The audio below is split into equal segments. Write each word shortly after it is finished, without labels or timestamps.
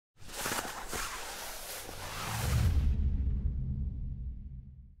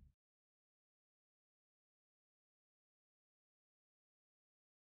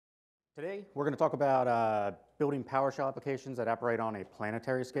Today, we're going to talk about building PowerShell applications that operate on a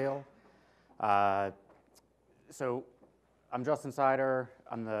planetary scale. So I'm Justin Sider.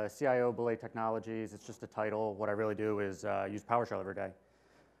 I'm the CIO of Belay Technologies. It's just a title. What I really do is use PowerShell every day.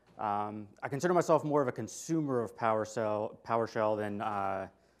 I consider myself more of a consumer of PowerShell than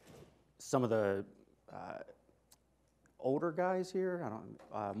some of the older guys here,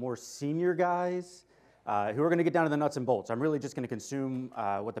 more senior guys who are going to get down to the nuts and bolts. I'm really just going to consume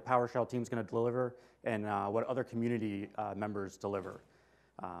what the PowerShell team's going to deliver and what other community members deliver.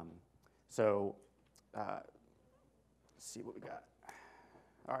 Let's see what we got.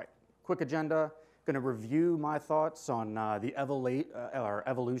 All right, quick agenda. Going to review my thoughts on the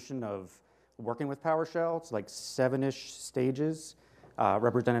evolution of working with PowerShell. It's like 7-ish stages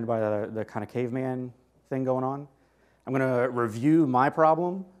represented by the kind of caveman thing going on. I'm going to review my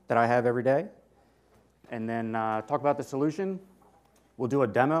problem that I have every day and then talk about the solution. We'll do a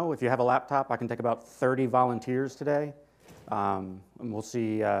demo. If you have a laptop, I can take about 30 volunteers today. And we'll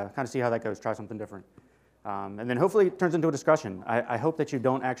see, kind of see how that goes, try something different. And then hopefully it turns into a discussion. I hope that you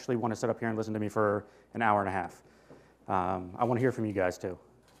don't actually want to sit up here and listen to me for an hour and a half. I want to hear from you guys too.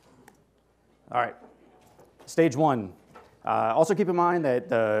 All right, stage one. Also keep in mind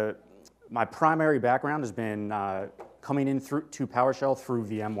that my primary background has been coming in to PowerShell through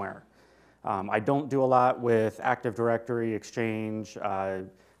VMware. I don't do a lot with Active Directory, Exchange, a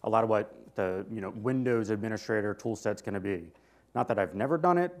lot of what the Windows administrator tool set's going to be. Not that I've never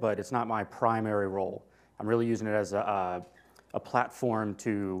done it, but it's not my primary role. I'm really using it as a platform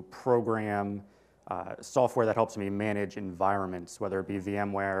to program software that helps me manage environments, whether it be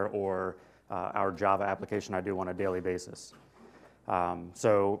VMware or our Java application I do on a daily basis.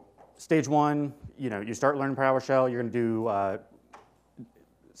 So stage one, you start learning PowerShell, you're going to do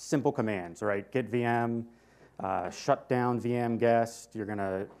simple commands, right? Git VM, shut down VM guest. You're going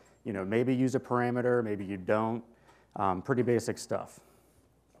to maybe use a parameter, maybe you don't. Pretty basic stuff.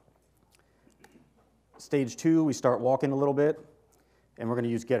 Stage two, we start walking a little bit, and we're going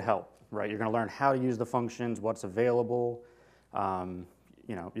to use get help, right? You're going to learn how to use the functions, what's available. You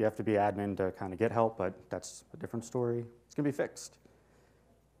have to be admin to kind of get help, but that's a different story. It's going to be fixed.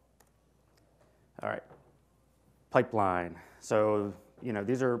 All right, pipeline. So,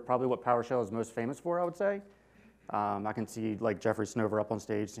 these are probably what PowerShell is most famous for, I would say. I can see like Jeffrey Snover up on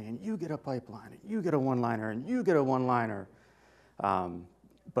stage saying, you get a pipeline, and you get a one-liner, and you get a one-liner.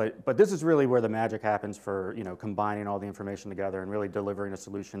 But this is really where the magic happens for combining all the information together and really delivering a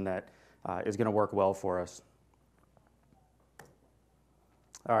solution that is going to work well for us.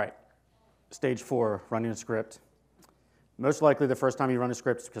 All right, stage four, running a script. Most likely the first time you run a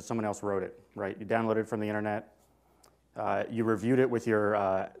script is because someone else wrote it, right? You downloaded it from the internet. You reviewed it with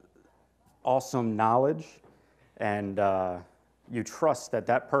your awesome knowledge, and you trust that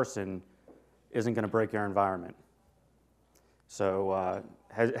that person isn't going to break your environment. So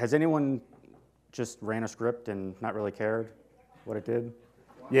has anyone just ran a script and not really cared what it did?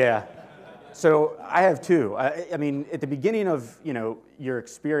 Yeah. So I have two. I mean, at the beginning of your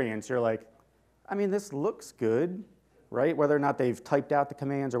experience, you're like, I mean, this looks good, right? Whether or not they've typed out the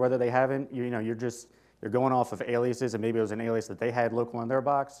commands or whether they haven't, you're going off of aliases, and maybe it was an alias that they had local in their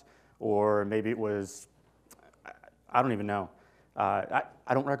box, or maybe it was, I don't even know. I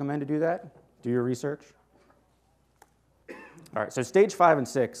don't recommend to do that. Do your research. All right, so stage 5 and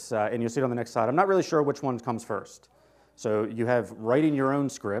 6, and you'll see it on the next slide. I'm not really sure which one comes first. So you have writing your own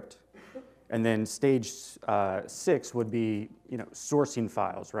script, and then stage 6 would be sourcing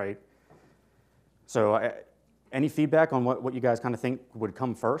files, right? So any feedback on what you guys kind of think would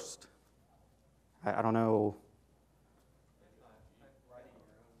come first? I don't know.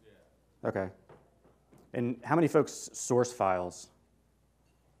 Okay. And how many folks source files?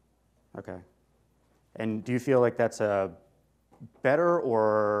 Okay. And do you feel like that's a better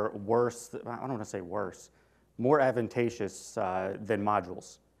or worse? I don't want to say worse. More advantageous than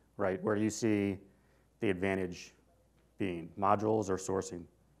modules, right? Where do you see the advantage being? Modules or sourcing?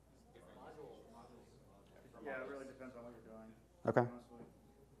 Yeah, it really depends on what you're doing. Okay.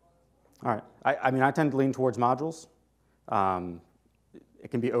 All right. I mean, I tend to lean towards modules. It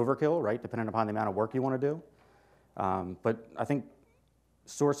can be overkill, right, depending upon the amount of work you want to do. But I think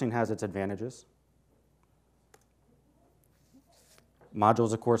sourcing has its advantages.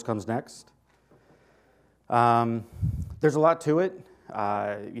 Modules, of course, comes next. There's a lot to it.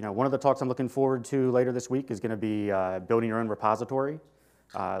 One of the talks I'm looking forward to later this week is going to be building your own repository.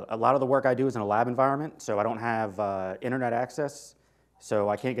 A lot of the work I do is in a lab environment, so I don't have internet access. So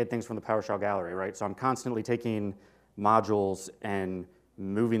I can't get things from the PowerShell gallery, right? So I'm constantly taking modules and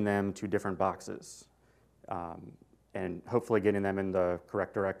moving them to different boxes and hopefully getting them in the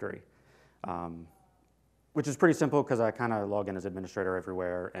correct directory. which is pretty simple because I kind of log in as administrator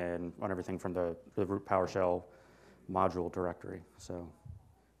everywhere and run everything from the root PowerShell module directory. So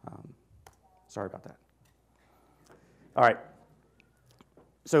sorry about that. All right.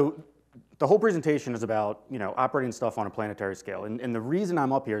 So the whole presentation is about operating stuff on a planetary scale. And the reason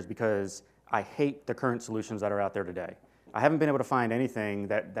I'm up here is because I hate the current solutions that are out there today. I haven't been able to find anything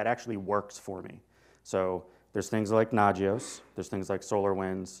that actually works for me. So there's things like Nagios, there's things like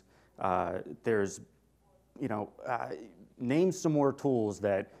SolarWinds, there's, name some more tools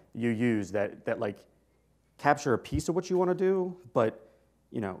that you use that like capture a piece of what you want to do, but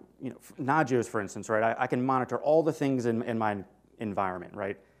Nagios, for instance, right? I can monitor all the things in my environment,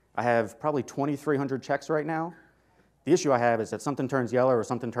 right? I have probably 2,300 checks right now. The issue I have is that something turns yellow or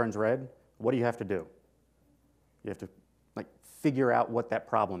something turns red. What do you have to do? You have to figure out what that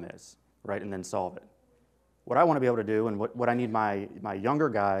problem is, right, and then solve it. What I want to be able to do, and what I need my younger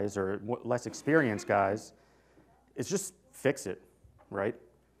guys or less experienced guys, is just fix it, right?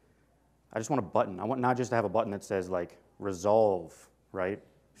 I just want a button. I want not just to have a button that says resolve, right?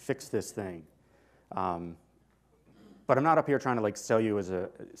 Fix this thing. But I'm not up here trying to sell you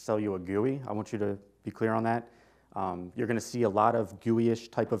a GUI. I want you to be clear on that. You're going to see a lot of GUI-ish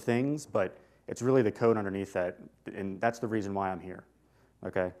type of things, but it's really the code underneath that, and that's the reason why I'm here.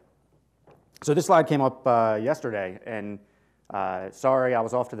 Okay. So this slide came up yesterday, and sorry, I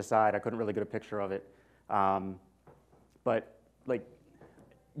was off to the side. I couldn't really get a picture of it. But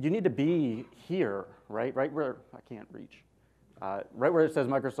you need to be here, right? Right where I can't reach. Right where it says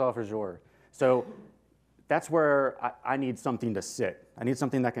Microsoft Azure. So that's where I need something to sit. I need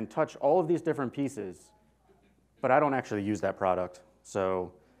something that can touch all of these different pieces, but I don't actually use that product.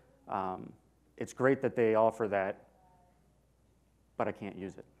 So it's great that they offer that, but I can't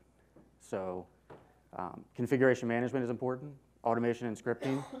use it. So configuration management is important, automation and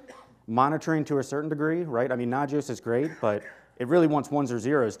scripting, monitoring to a certain degree, right? I mean, Nagios is great, but it really wants ones or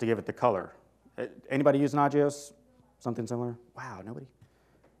zeros to give it the color. Anybody use Nagios? Something similar? Wow, nobody?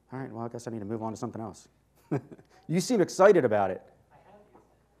 All right, well, I guess I need to move on to something else. You seem excited about it. I have used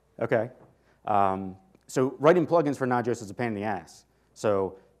it. Okay. So writing plugins for Nagios is a pain in the ass.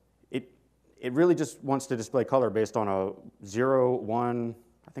 So it really just wants to display color based on a 0, 1,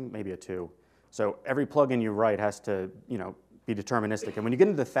 I think maybe a 2. So every plugin you write has to be deterministic. And when you get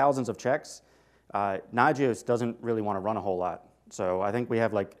into the thousands of checks, Nagios doesn't really want to run a whole lot. So I think we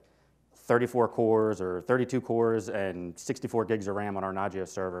have 34 cores or 32 cores and 64 gigs of RAM on our Nagios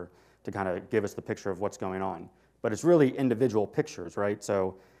server to kind of give us the picture of what's going on. But it's really individual pictures, right?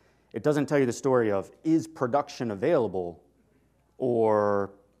 So it doesn't tell you the story of is production available, or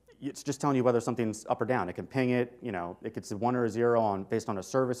it's just telling you whether something's up or down. It can ping it, it gets a 1 or a 0 based on a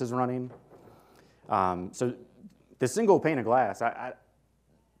service is running. So the single pane of glass,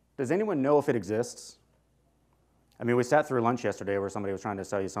 does anyone know if it exists? I mean, we sat through lunch yesterday where somebody was trying to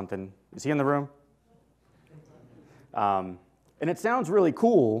sell you something. Is he in the room? And it sounds really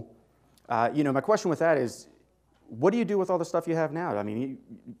cool. My question with that is, what do you do with all the stuff you have now? I mean,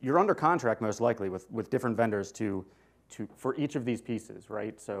 you're under contract most likely with different vendors for each of these pieces,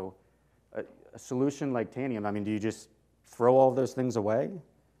 right? So a solution like Tanium, I mean, do you just throw all of those things away?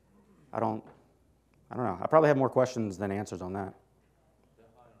 I don't know. I probably have more questions than answers on that.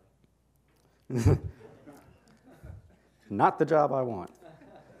 Not the job I want.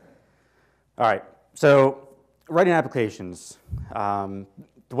 All right, so writing applications. The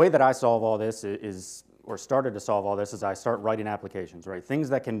way that I solve all this or started to solve all this is I start writing applications, right? Things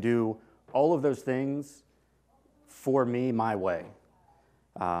that can do all of those things for me my way.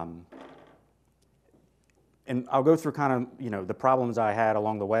 And I'll go through kind of the problems I had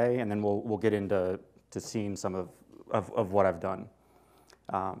along the way, and then we'll get into seeing some of what I've done.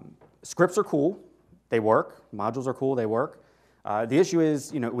 Scripts are cool, they work. Modules are cool, they work. The issue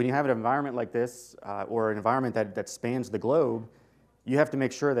is, when you have an environment like this, or an environment that spans the globe, you have to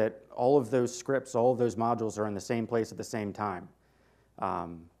make sure that all of those scripts, all of those modules are in the same place at the same time.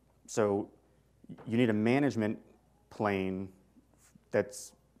 So you need a management plane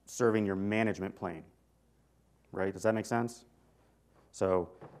that's serving your management plane, right? Does that make sense? So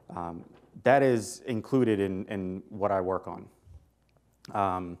that is included in what I work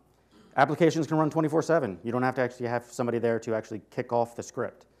on. Applications can run 24/7. You don't have to actually have somebody there to actually kick off the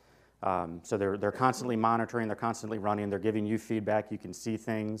script. So they're constantly monitoring, they're constantly running, they're giving you feedback, you can see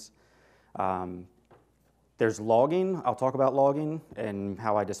things. There's logging. I'll talk about logging and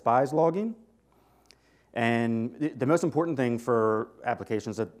how I despise logging. And the most important thing for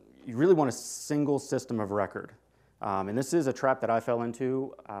applications is that you really want a single system of record. And this is a trap that I fell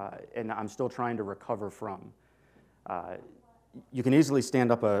into, and I'm still trying to recover from. You can easily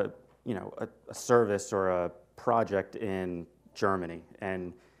stand up a a service or a project in Germany,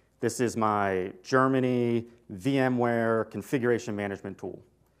 and this is my Germany VMware configuration management tool.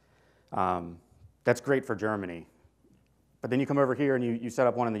 That's great for Germany, but then you come over here and you set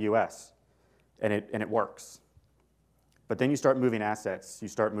up one in the US, and it works. But then you start moving assets, you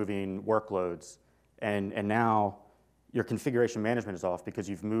start moving workloads, and now your configuration management is off because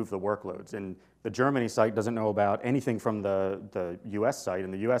you've moved the workloads. And the Germany site doesn't know about anything from the US site,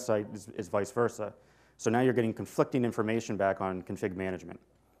 and the US site is vice versa. So now you're getting conflicting information back on config management.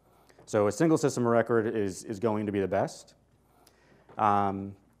 So a single system of record is going to be the best.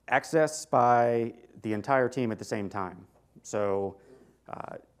 Access by the entire team at the same time. So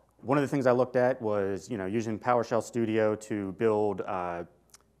one of the things I looked at was using PowerShell Studio to build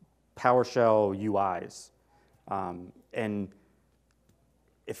PowerShell UIs. And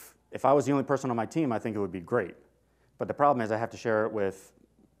if I was the only person on my team, I think it would be great. But the problem is I have to share it with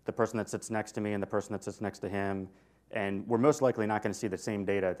the person that sits next to me and the person that sits next to him, and we're most likely not going to see the same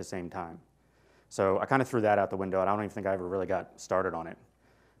data at the same time. So I kind of threw that out the window, and I don't even think I ever really got started on it.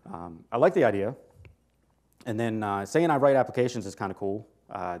 I like the idea. And then saying I write applications is kind of cool.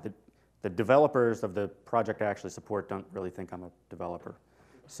 The developers of the project I actually support don't really think I'm a developer.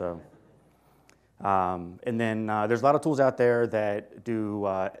 So, and then there's a lot of tools out there that do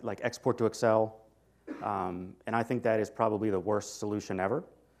like export to Excel, and I think that is probably the worst solution ever.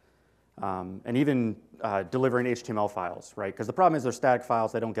 And even delivering HTML files, right? Because the problem is they're static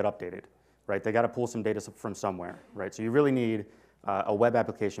files, they don't get updated, right? They got to pull some data from somewhere, right? So you really need a web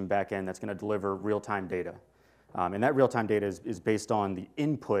application backend that's going to deliver real-time data. And that real-time data is based on the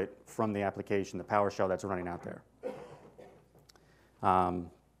input from the application, the PowerShell that's running out there.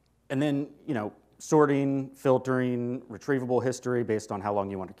 And then, sorting, filtering, retrievable history based on how long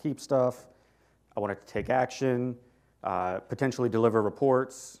you want to keep stuff. I want it to take action, potentially deliver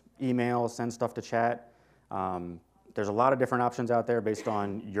reports, email, send stuff to chat. There's a lot of different options out there based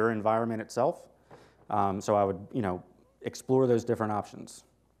on your environment itself. So I would, explore those different options.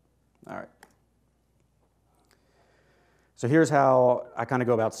 All right. So here's how I kind of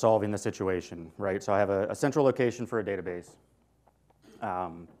go about solving the situation, right? So I have a central location for a database.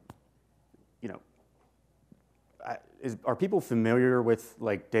 Are people familiar with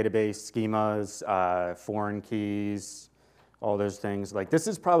like database schemas, foreign keys, all those things? Like this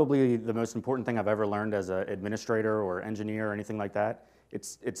is probably the most important thing I've ever learned as an administrator or engineer or anything like that.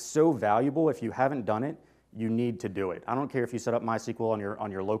 It's so valuable. If you haven't done it, you need to do it. I don't care if you set up MySQL on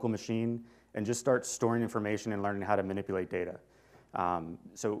your local machine and just start storing information and learning how to manipulate data.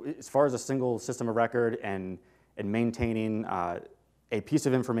 So as far as a single system of record and maintaining a piece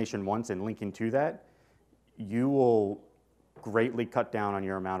of information once and linking to that, you will greatly cut down on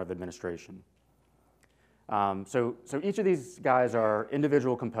your amount of administration. So each of these guys are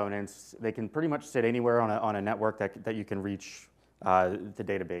individual components. They can pretty much sit anywhere on a network that you can reach the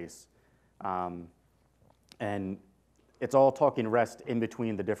database. And it's all talking REST in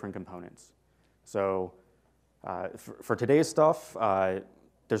between the different components. So for today's stuff,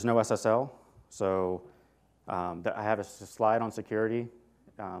 there's no SSL. So I have a slide on security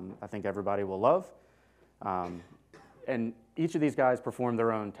I think everybody will love. And each of these guys perform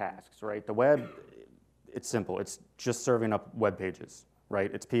their own tasks, right? The web, it's simple. It's just serving up web pages,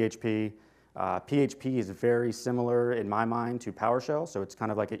 right? It's PHP. PHP is very similar in my mind to PowerShell, so it's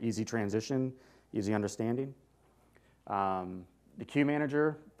kind of like an easy transition, easy understanding. The queue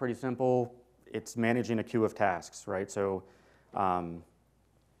manager, pretty simple. It's managing a queue of tasks, right? So I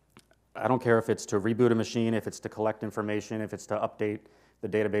don't care if it's to reboot a machine, if it's to collect information, if it's to update the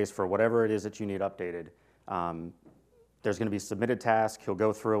database for whatever it is that you need updated. There's going to be a submitted task. He'll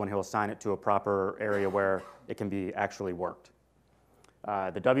go through and he'll assign it to a proper area where it can be actually worked.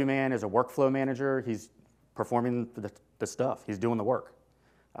 The W-man is a workflow manager. He's performing the stuff. He's doing the work.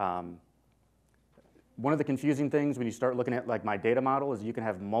 One of the confusing things when you start looking at like my data model is you can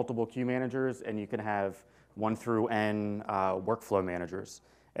have multiple queue managers and you can have 1 through N workflow managers.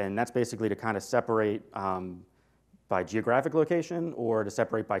 And that's basically to kind of separate by geographic location or to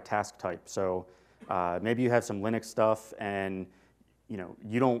separate by task type. So maybe you have some Linux stuff and you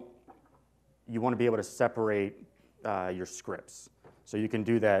want to be able to separate your scripts. So you can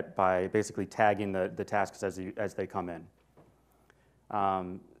do that by basically tagging the tasks as they come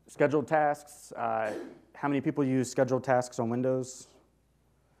in. Scheduled tasks, how many people use scheduled tasks on Windows?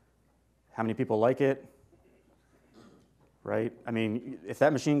 How many people like it? Right? I mean, if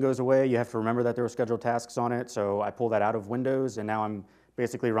that machine goes away, you have to remember that there were scheduled tasks on it, so I pull that out of Windows, and now I'm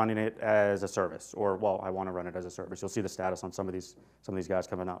basically running it as a service, or, well, I want to run it as a service. You'll see the status on some of these guys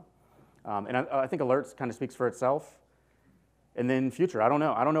coming up. And I think alerts kind of speaks for itself. And then future, I don't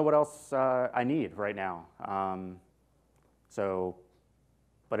know. I don't know what else I need right now.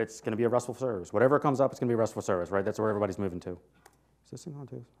 But it's going to be a RESTful service. Whatever comes up, it's going to be a RESTful service, right? That's where everybody's moving to. Is this thing on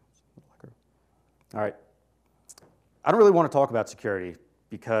too? All right. I don't really want to talk about security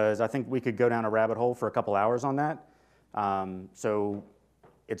because I think we could go down a rabbit hole for a couple hours on that. So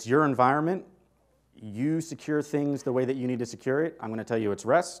it's your environment. You secure things the way that you need to secure it. I'm going to tell you it's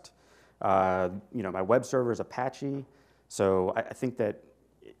REST. My web server is Apache. So I think that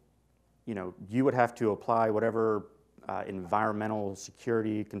you would have to apply whatever environmental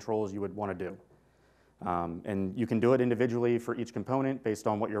security controls you would want to do. And you can do it individually for each component based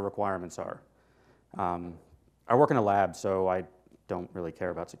on what your requirements are. I work in a lab, so I don't really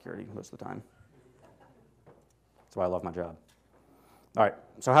care about security most of the time. That's why I love my job. All right,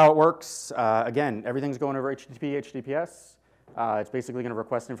 so how it works, again, everything's going over HTTP, HTTPS. It's basically going to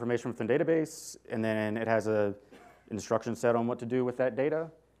request information from the database, and then it has an instruction set on what to do with that data.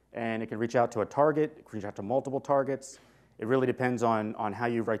 And it can reach out to a target, it can reach out to multiple targets. It really depends on how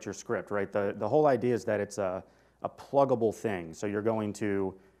you write your script, right? The whole idea is that it's a pluggable thing. So you're going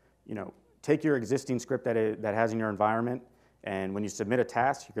to, take your existing script that has in your environment, and when you submit a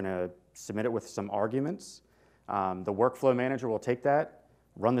task, you're going to submit it with some arguments. The workflow manager will take that,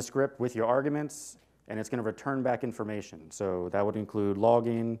 run the script with your arguments, and it's going to return back information. So that would include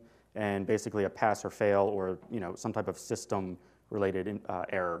logging and basically a pass or fail or some type of system-related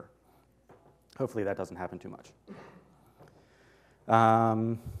error. Hopefully that doesn't happen too much.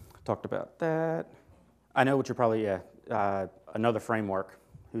 Talked about that. I know what you're probably, another framework.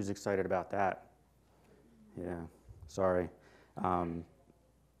 Who's excited about that? Yeah, sorry.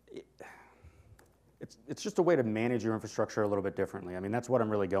 It's just a way to manage your infrastructure a little bit differently. I mean, that's what I'm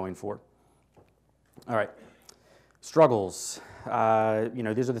really going for. All right, struggles. These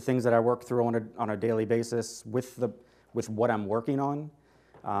are the things that I work through on a daily basis with what I'm working on.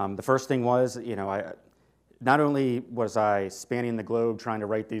 The first thing was, not only was I spanning the globe trying to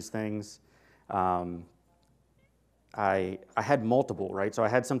write these things, I had multiple, right? So I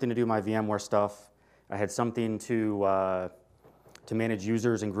had something to do my VMware stuff. I had something to manage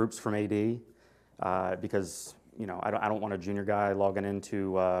users and groups from AD because I don't want a junior guy logging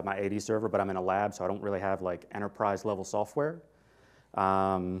into my AD server, but I'm in a lab, so I don't really have like enterprise level software.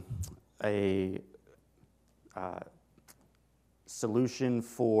 A solution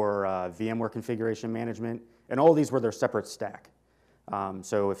for VMware configuration management, and all of these were their separate stack.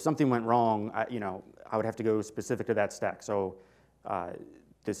 So if something went wrong, I would have to go specific to that stack. So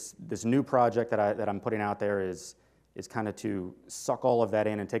this new project that I'm putting out there is kind of to suck all of that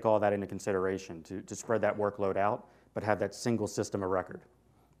in and take all of that into consideration to spread that workload out, but have that single system of record.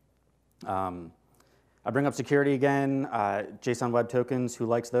 I bring up security again. JSON Web Tokens, who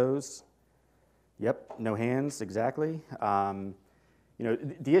likes those? Yep, no hands, exactly.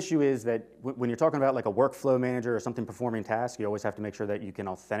 The issue is that when you're talking about like a workflow manager or something performing tasks, you always have to make sure that you can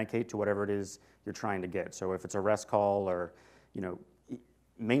authenticate to whatever it is you're trying to get. So if it's a REST call or,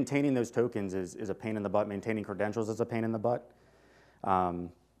 maintaining those tokens is a pain in the butt. Maintaining credentials is a pain in the butt.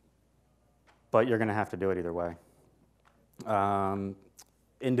 But you're going to have to do it either way.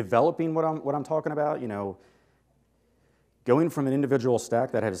 In developing what I'm talking about, going from an individual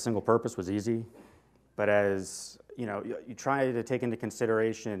stack that had a single purpose was easy, but as you try to take into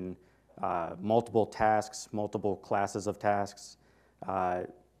consideration multiple tasks, multiple classes of tasks. I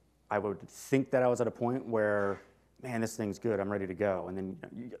would think that I was at a point where, man, this thing's good, I'm ready to go. And then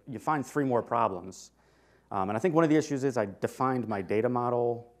you find 3 more problems. And I think one of the issues is I defined my data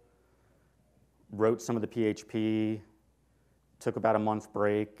model, wrote some of the PHP, took about a month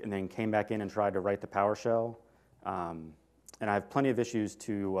break, and then came back in and tried to write the PowerShell. And I have plenty of issues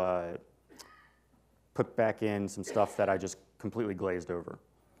to put back in some stuff that I just completely glazed over.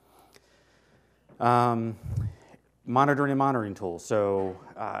 Monitoring and monitoring tools. So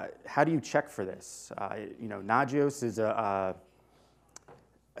how do you check for this? Nagios is a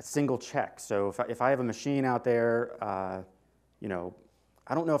single check. So if I have a machine out there, I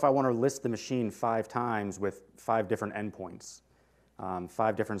don't know if I want to list the machine 5 times with 5 different endpoints,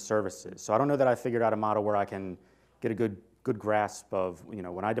 5 different services. So I don't know that I figured out a model where I can get a good grasp of,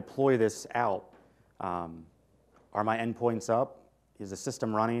 when I deploy this out, are my endpoints up? Is the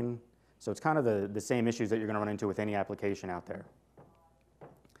system running? So it's kind of the same issues that you're going to run into with any application out there.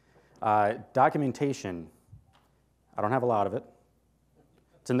 Documentation. I don't have a lot of it.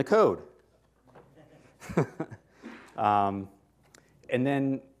 It's in the code. And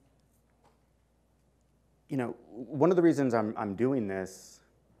then, one of the reasons I'm doing this,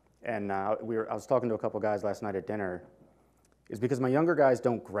 and I was talking to a couple guys last night at dinner, is because my younger guys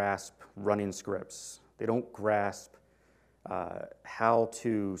don't grasp running scripts. They don't grasp how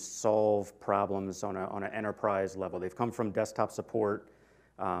to solve problems on an enterprise level. They've come from desktop support,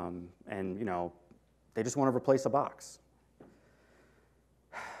 and they just want to replace a box.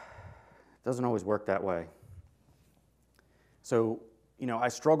 It doesn't always work that way. So, I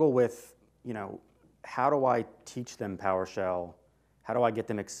struggle with, how do I teach them PowerShell? How do I get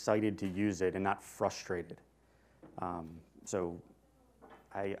them excited to use it and not frustrated? So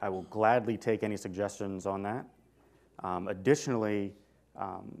I will gladly take any suggestions on that. Additionally,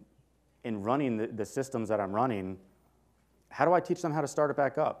 in running the systems that I'm running, how do I teach them how to start it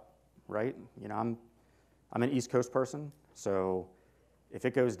back up, right? I'm an East Coast person, so if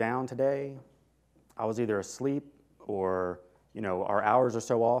it goes down today, I was either asleep or our hours are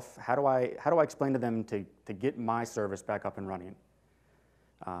so off. How do I explain to them to get my service back up and running?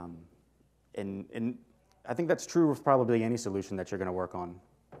 And I think that's true of probably any solution that you're going to work on.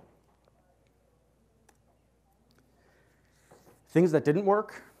 Things that didn't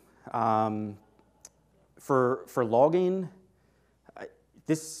work, for logging,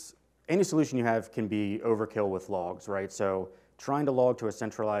 any solution you have can be overkill with logs, right? So trying to log to a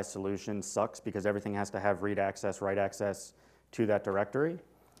centralized solution sucks because everything has to have read access, write access to that directory.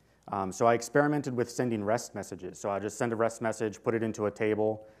 So I experimented with sending REST messages. So I just send a REST message, put it into a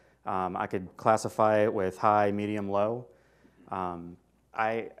table. I could classify it with high, medium, low.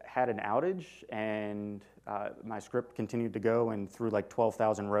 I had an outage, and my script continued to go and threw like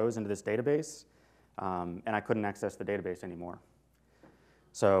 12,000 rows into this database, and I couldn't access the database anymore.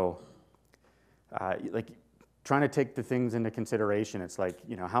 So, trying to take the things into consideration, it's like,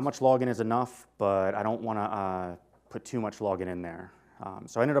 how much login is enough, but I don't want to put too much login in there.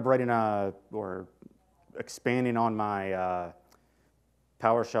 So I ended up writing or expanding on my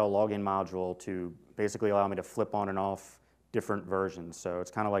PowerShell login module to basically allow me to flip on and off different versions. So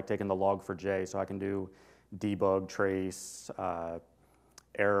it's kind of like taking the log4j, so I can do debug, trace,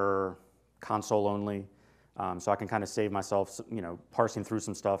 error, console only. So I can kind of save myself, parsing through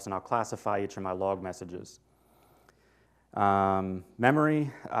some stuff, and I'll classify each of my log messages.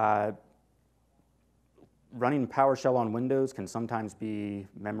 Memory, running PowerShell on Windows can sometimes be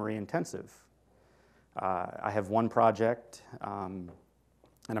memory intensive. I have one project, and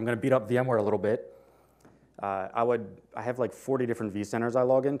I'm going to beat up VMware a little bit. I have like 40 different vCenters I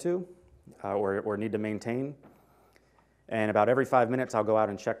log into or need to maintain. And about every 5 minutes, I'll go out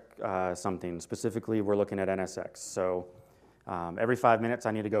and check something. Specifically, we're looking at NSX. So every 5 minutes,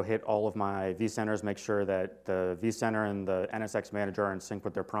 I need to go hit all of my vCenters, make sure that the vCenter and the NSX manager are in sync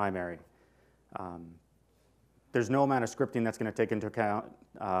with their primary. There's no amount of scripting that's going to take into account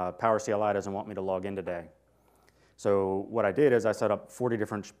PowerCLI doesn't want me to log in today. So what I did is I set up 40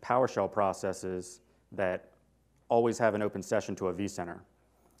 different PowerShell processes that always have an open session to a vCenter.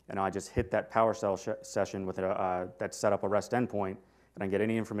 And I just hit that PowerShell session with that set up a REST endpoint, and I get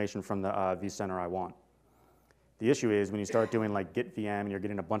any information from the vCenter I want. The issue is when you start doing like git VM and you're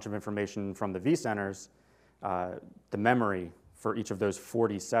getting a bunch of information from the vCenters, the memory for each of those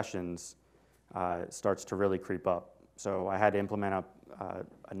 40 sessions starts to really creep up. So I had to implement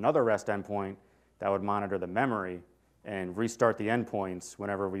another REST endpoint that would monitor the memory and restart the endpoints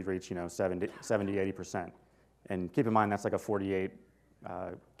whenever we reach 70, 80%. And keep in mind that's like a 48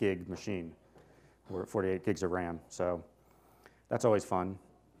 gig machine, or 48 gigs of RAM. So that's always fun.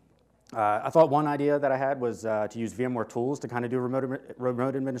 I thought one idea that I had was to use VMware tools to kind of do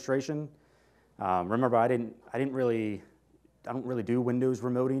remote administration. Remember, I don't really do Windows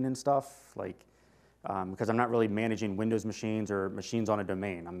remoting and stuff, because I'm not really managing Windows machines or machines on a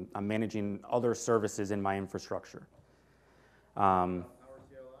domain. I'm managing other services in my infrastructure. PowerCLI, or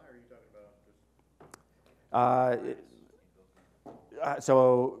are you talking about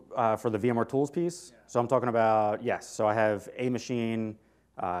For the VMware tools piece, so I'm talking about, yes. So I have a machine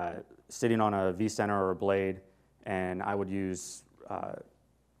sitting on a vCenter or a blade, and I would use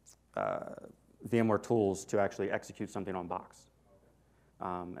VMware tools to actually execute something on box.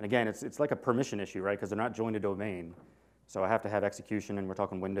 And again, it's like a permission issue, right? Because they're not joined to domain. So I have to have execution, and we're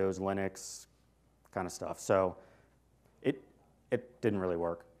talking Windows, Linux kind of stuff. So it didn't really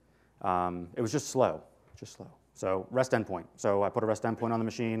work. It was just slow. So REST endpoint. So I put a REST endpoint on the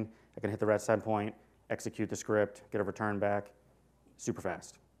machine. I can hit the REST endpoint, execute the script, get a return back, super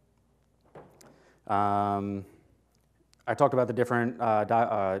fast. I talked about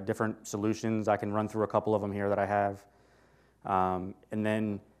the different solutions. I can run through a couple of them here that I have. And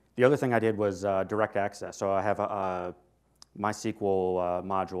then the other thing I did was direct access. So I have a MySQL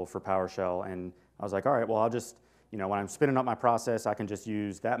module for PowerShell, and I was like, all right, well, I'll just, when I'm spinning up my process, I can just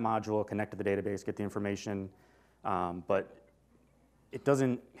use that module, connect to the database, get the information. But it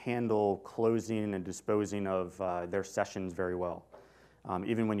doesn't handle closing and disposing of their sessions very well,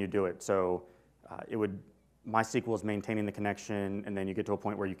 even when you do it. So MySQL is maintaining the connection, and then you get to a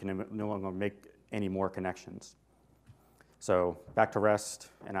point where you can no longer make any more connections. So back to REST,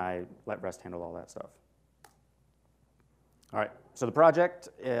 and I let REST handle all that stuff. All right, so the project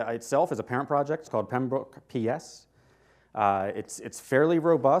itself is a parent project. It's called Pembroke PS. It's fairly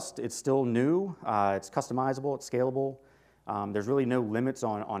robust. It's still new. It's customizable. It's scalable. There's really no limits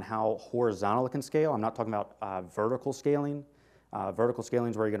on how horizontal it can scale. I'm not talking about vertical scaling. Vertical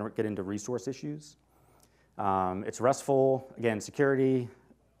scaling is where you're going to get into resource issues. It's RESTful. Again, security,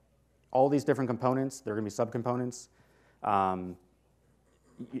 all these different components. There are going to be subcomponents.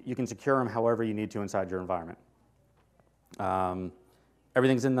 You can secure them however you need to inside your environment.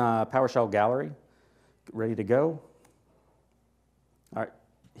 Everything's in the PowerShell gallery, ready to go. All right,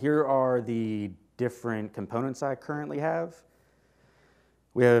 here are the different components I currently have.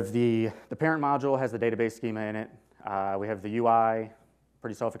 We have the parent module has the database schema in it. We have the UI,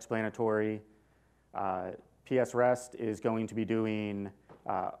 pretty self-explanatory. PS REST is going to be doing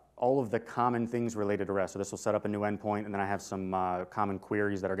all of the common things related to REST. So this will set up a new endpoint, and then I have some common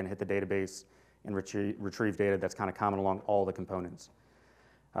queries that are going to hit the database and retrieve data that's kind of common along all the components.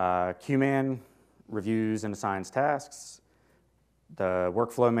 QMan reviews and assigns tasks. The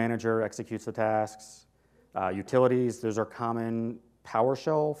workflow manager executes the tasks. Utilities, those are common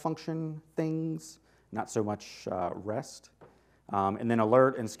PowerShell function things, not so much REST. And then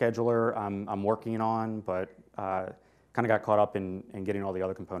alert and scheduler I'm working on, but kind of got caught up in getting all the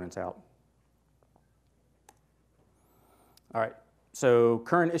other components out. All right. So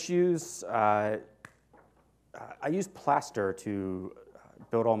current issues, I use Plaster to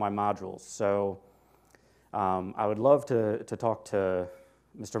build all my modules. So I would love to talk to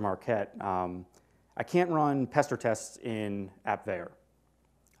Mr. Marquette. I can't run pester tests in AppVeyor.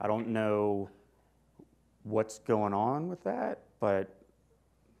 I don't know what's going on with that, but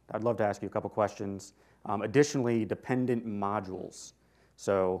I'd love to ask you a couple questions. Additionally, dependent modules.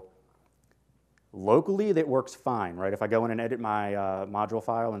 So locally, that works fine, right? If I go in and edit my module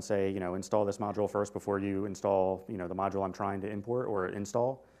file and say, install this module first before you install, the module I'm trying to import or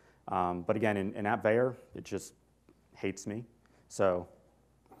install. But again, in AppVeyor, it just hates me. So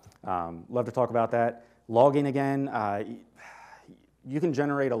love to talk about that. Logging again, you can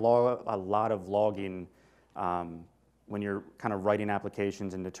generate a lot of logging when you're kind of writing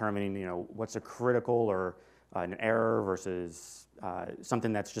applications and determining, what's a critical or an error versus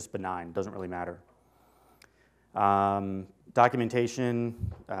something that's just benign, doesn't really matter.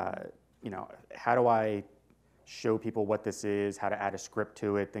 Documentation, how do I show people what this is, how to add a script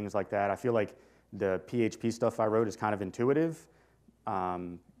to it, things like that. I feel like the PHP stuff I wrote is kind of intuitive,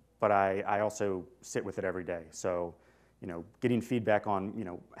 but I also sit with it every day. So, getting feedback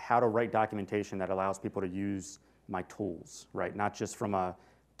on, how to write documentation that allows people to use my tools, right? Not just from a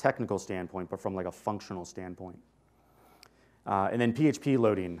technical standpoint, but from like a functional standpoint. And then PHP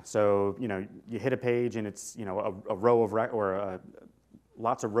loading. So, you hit a page and it's, a row of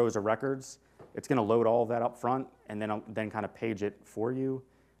lots of rows of records. It's going to load all of that up front and then kind of page it for you.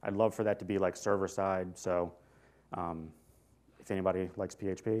 I'd love for that to be like server side. So, if anybody likes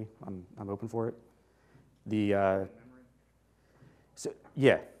PHP, I'm open for it.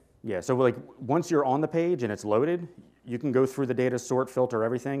 So like once you're on the page and it's loaded, you can go through the data, sort, filter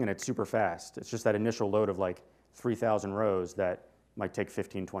everything, and it's super fast. It's just that initial load of like 3,000 rows that might take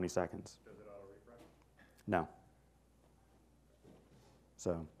 15, 20 seconds. Does it auto refresh? No.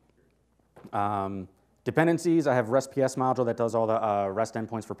 So dependencies, I have REST PS module that does all the REST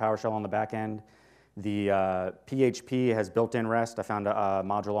endpoints for PowerShell on the back end. The PHP has built-in REST. I found a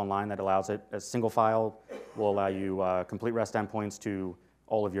module online that allows it. A single file will allow you complete REST endpoints to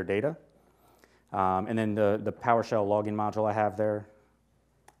all of your data. And then the PowerShell logging module I have there.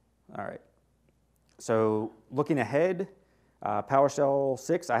 All right. So looking ahead, PowerShell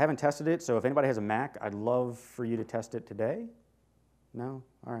 6, I haven't tested it, so if anybody has a Mac, I'd love for you to test it today. No?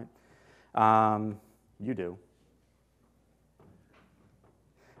 All right. You do.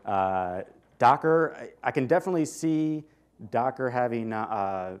 Docker, I can definitely see Docker having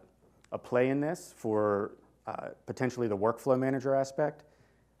a play in this for potentially the workflow manager aspect.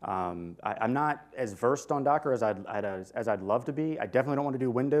 I'm not as versed on Docker as I'd love to be. I definitely don't want to do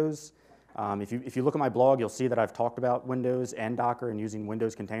Windows. If you look at my blog, you'll see that I've talked about Windows and Docker and using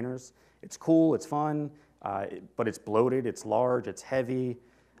Windows containers. It's cool, it's fun, but it's bloated, it's large, it's heavy.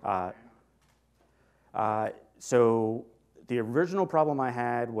 So the original problem I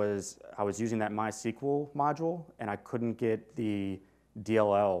had was I was using that MySQL module, and I couldn't get the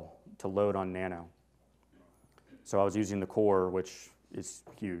DLL to load on Nano. So I was using the core, which is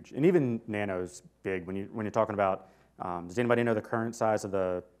huge. And even Nano's big when you're talking about, does anybody know the current size of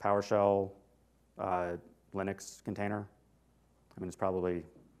the PowerShell Linux container? I mean, it's probably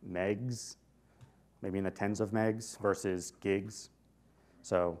megs, maybe in the tens of megs versus gigs.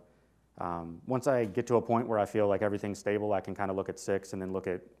 So once I get to a point where I feel like everything's stable, I can kind of look at 6 and then look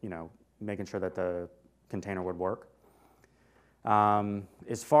at, making sure that the container would work.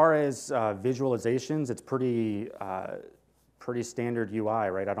 As far as visualizations, it's pretty standard UI,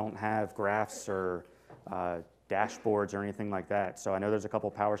 right? I don't have graphs or dashboards or anything like that. So I know there's a couple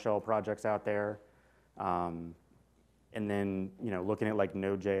PowerShell projects out there. And then, looking at like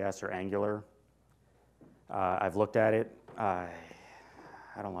Node.js or Angular, I've looked at it. I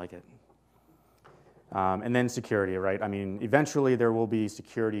don't like it. And then security, right? I mean, eventually there will be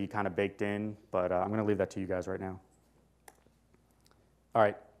security kind of baked in, but I'm going to leave that to you guys right now. All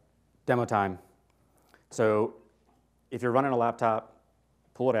right, demo time. So if you're running a laptop,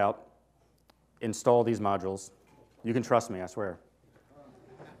 pull it out, install these modules. You can trust me, I swear.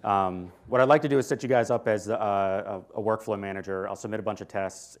 What I'd like to do is set you guys up as a workflow manager. I'll submit a bunch of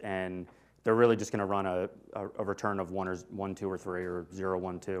tests, and they're really just going to run a return of 1, 2, or 3, or 0,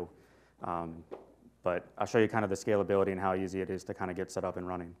 1, 2. But I'll show you kind of the scalability and how easy it is to kind of get set up and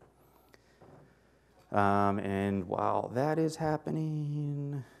running. And while that is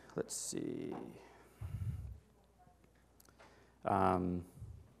happening, let's see.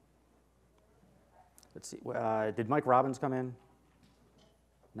 Did Mike Robbins come in?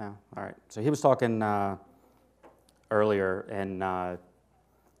 No? All right. So he was talking earlier, and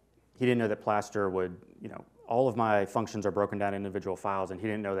he didn't know that Plaster would, all of my functions are broken down individual files, and he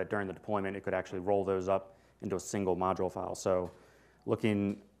didn't know that during the deployment it could actually roll those up into a single module file. So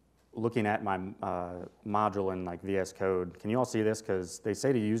looking at my module in like VS Code, can you all see this? Because they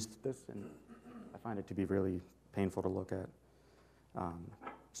say to use this, and I find it to be really painful to look at.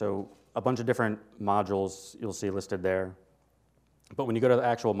 So a bunch of different modules you'll see listed there. But when you go to the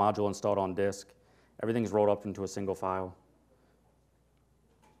actual module installed on disk, everything's rolled up into a single file.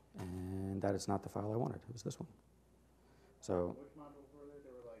 And that is not the file I wanted. It was this one. So. Which modules were there?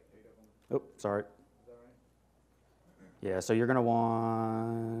 There were like 8 of them. Oh, sorry. Is that right? Yeah, so you're going to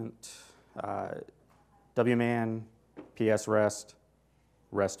want wman, ps rest,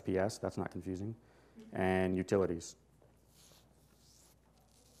 rest ps, that's not confusing, and utilities.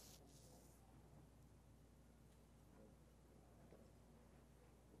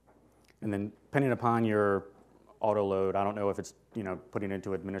 And then depending upon your auto load, I don't know if it's putting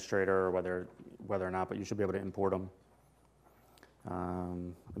into administrator or whether or not, but you should be able to import them.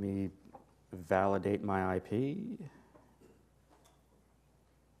 Let me validate my IP.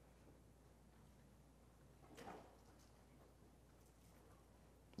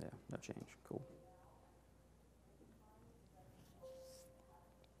 Yeah, no change. Cool.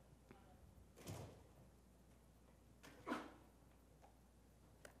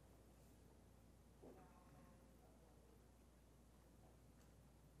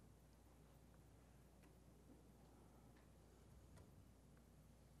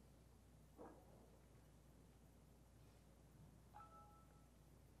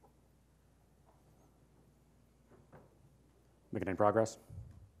 Making any progress?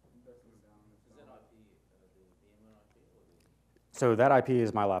 So that IP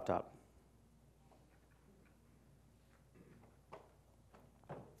is my laptop.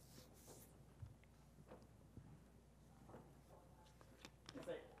 It's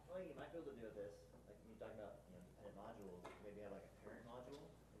like, well, you might be able to do with this, like you talk about, dependent modules, maybe have like a parent module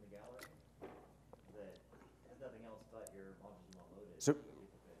in the gallery that has nothing else but your modules you want loaded. So,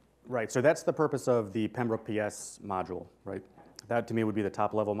 right, so that's the purpose of the Pembroke PS module, right? That to me would be the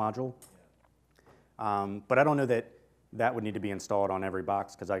top level module. Yeah. But I don't know that that would need to be installed on every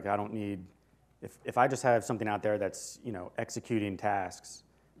box, because like I don't need, if I just have something out there that's executing tasks,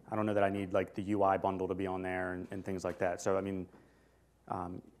 I don't know that I need like the UI bundle to be on there and things like that. So I mean,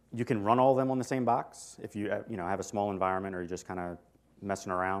 you can run all of them on the same box if you have a small environment or you're just kind of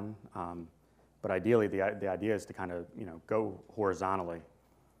messing around. But ideally, the idea is to kind of go horizontally.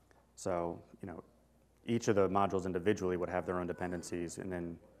 So each of the modules individually would have their own dependencies, and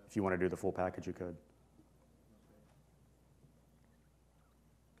then if you want to do the full package, you could.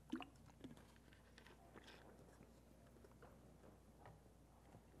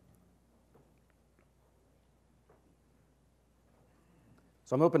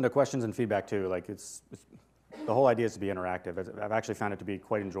 So I'm open to questions and feedback too. Like the whole idea is to be interactive. I've actually found it to be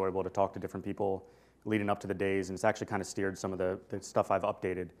quite enjoyable to talk to different people leading up to the days, and it's actually kind of steered some of the stuff I've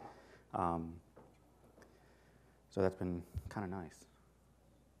updated. So that's been kind of nice.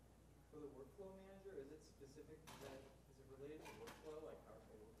 For the workflow manager, is it specific that is it related to workflow, like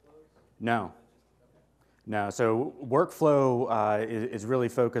PowerShell workflows? No. Okay. No, so workflow is really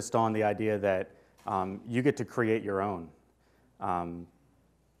focused on the idea that you get to create your own.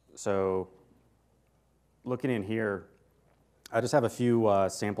 So looking in here, I just have a few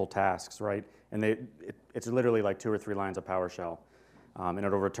sample tasks, right? And it's literally like 2 or 3 lines of PowerShell. And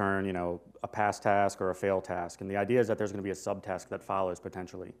it'll return, a pass task or a fail task. And the idea is that there's going to be a subtask that follows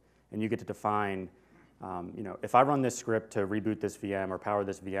potentially. And you get to define, if I run this script to reboot this VM or power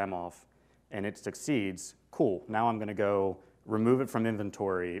this VM off, and it succeeds, cool. Now I'm going to go remove it from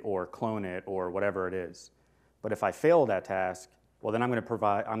inventory or clone it or whatever it is. But if I fail that task, well, then I'm going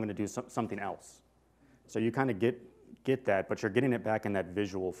to do something else. So you kind of get that, but you're getting it back in that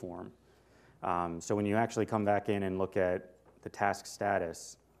visual form. So when you actually come back in and look at the task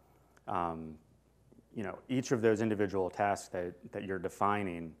status, each of those individual tasks that you're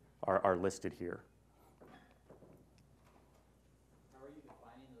defining are listed here. How are you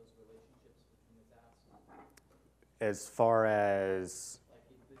defining those relationships between the tasks? As far as, Like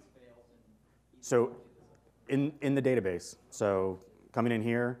if this fails and so in the database, so coming in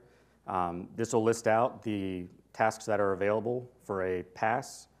here, this will list out the tasks that are available for a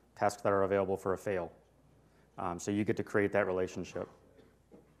pass, tasks that are available for a fail. So you get to create that relationship.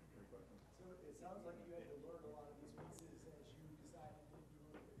 So it sounds like you had to learn a lot of these pieces as you decided that you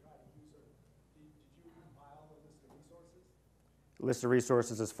were going to try to use them. Did you compile a list of resources? List of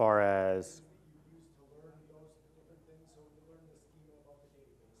resources as far as, That you used to learn those different things, so to learn the schema about the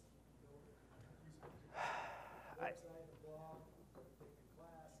database, website, the blog, take the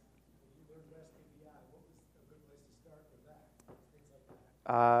class, if you learned REST API, what was a good place to start with that? Things like that.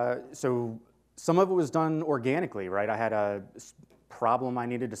 so some of it was done organically, right? I had a problem I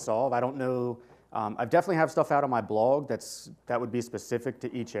needed to solve. I don't know, I definitely have stuff out on my blog that would be specific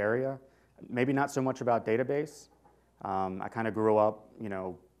to each area. Maybe not so much about database. I kind of grew up,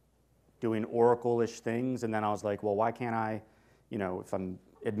 doing Oracle-ish things, and then I was like, well, why can't I, if I'm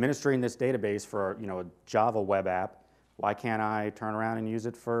administering this database for, a Java web app, why can't I turn around and use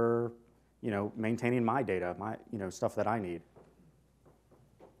it for, maintaining my data, my, stuff that I need?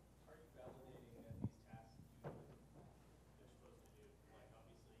 are you validating that these tasks do what they're supposed to do? Like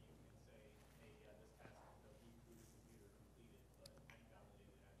obviously you can say, hey, yeah, this task is reboot computer completed, but are you validating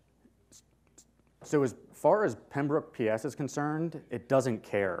it actually? So as far as Pembroke PS is concerned, it doesn't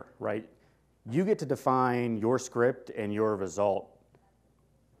care, right? You get to define your script and your result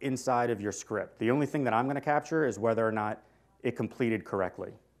inside of your script. The only thing that I'm going to capture is whether or not it completed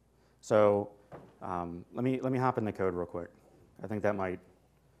correctly. So let me hop in the code real quick. I think that might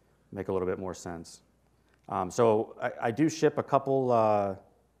make a little bit more sense. So I do ship a couple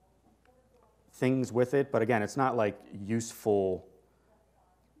things with it, but again, it's not like useful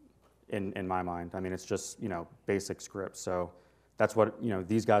in my mind. I mean, it's just, basic scripts. So that's what,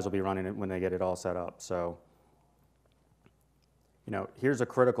 these guys will be running it when they get it all set up. So, here's a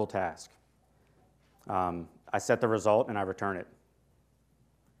critical task. I set the result and I return it,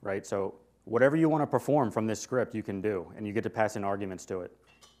 right? So whatever you want to perform from this script, you can do, and you get to pass in arguments to it.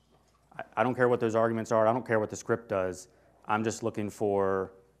 I don't care what those arguments are. I don't care what the script does. I'm just looking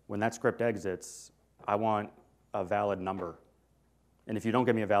for, when that script exits, I want a valid number. And if you don't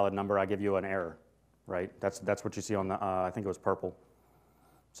give me a valid number, I give you an error, right? That's what you see on the, I think it was purple.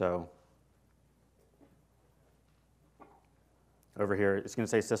 So over here, it's going to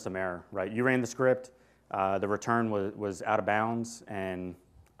say system error, right? You ran the script, the return was out of bounds, and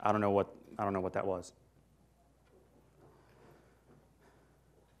I don't know what that was.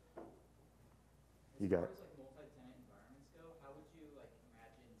 You got it. As far as like multi-tenant environments go, how would you like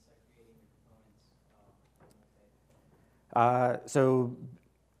imagine segregating your components?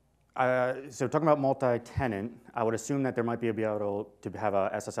 So talking about multi-tenant, I would assume that there might be able to have a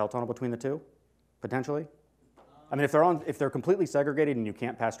SSL tunnel between the two, potentially. I mean, if they're completely segregated and you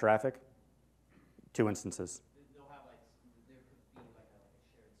can't pass traffic, 2 instances. They'll have like, there could be like a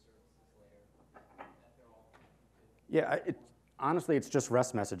shared services layer that they're all connected to. Yeah, honestly, it's just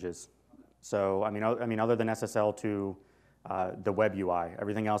REST messages. So I mean, other than SSL to the web UI,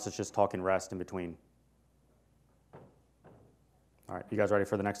 everything else is just talking REST in between. All right, you guys ready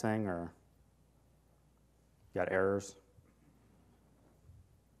for the next thing, or you got errors?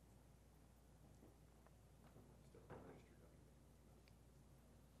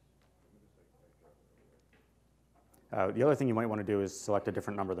 The other thing you might want to do is select a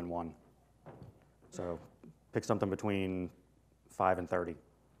different number than 1. So pick something between 5 and 30.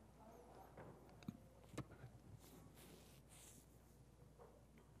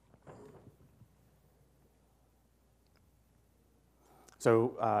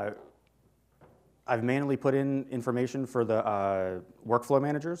 So I've manually put in information for the workflow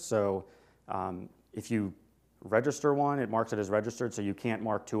managers. So if you register one, it marks it as registered, so you can't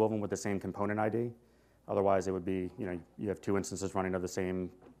mark two of them with the same component ID. Otherwise, it would be, you have two instances running of the same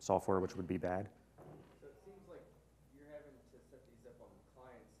software, which would be bad. So it seems like you're having to set these up on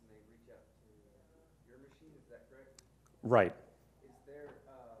clients and they reach out to your machine, is that correct? Right. Is there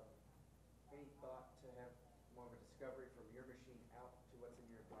any thought to have more of a discovery from your machine out to what's in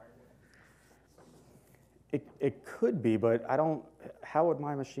your environment? It could be, but how would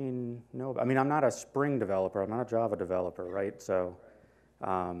my machine know? I mean, I'm not a Spring developer, I'm not a Java developer, right? So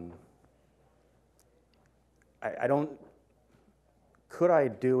could I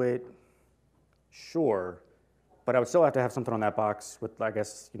do it? Sure, but I would still have to have something on that box with, I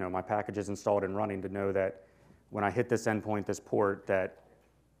guess, my packages installed and running to know that when I hit this endpoint, this port, that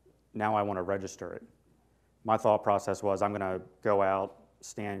now I want to register it. My thought process was I'm going to go out,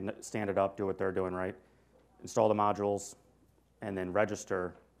 stand it up, do what they're doing, right? Install the modules, and then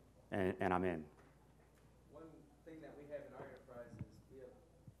register, and I'm in. One thing that we have in our enterprise is we have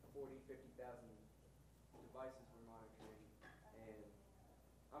 40, 50,000 devices we're monitoring, and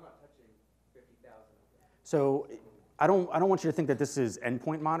I'm not touching 50,000 of them. So I don't want you to think that this is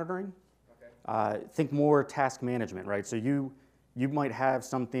endpoint monitoring. Okay. Think more task management, right? So you might have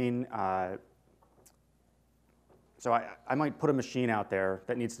something. So I might put a machine out there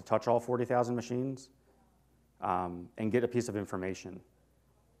that needs to touch all 40,000 machines and get a piece of information,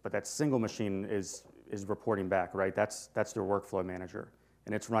 but that single machine is reporting back, right? That's their workflow manager,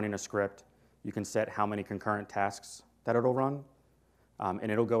 and it's running a script. You can set how many concurrent tasks that it'll run,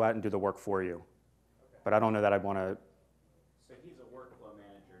 and it'll go out and do the work for you. Okay. But I don't know that I'd want to. So he's a workflow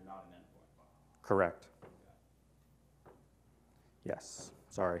manager, not an endpoint. Correct. Yes.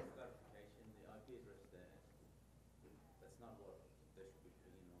 Sorry. Clarification, the IP address there, that's not what they should be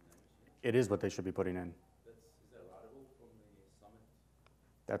putting in on their machine. It is what they should be putting in. Is that routable from the summit?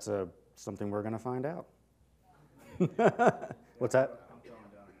 That's something we're going to find out. What's that? I'm throwing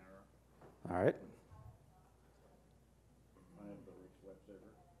down an error. All right. Unable to reach web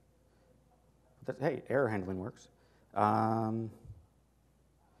server. Hey, error handling works.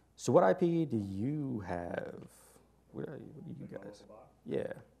 So what IP do you have? What do you guys?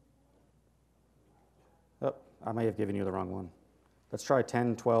 Yeah. Oh, I may have given you the wrong one. Let's try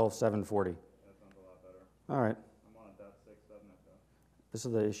 10, 12, 740. That sounds a lot better. All right. I'm on a .6 subnet though. This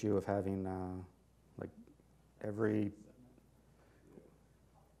is the issue of having like every.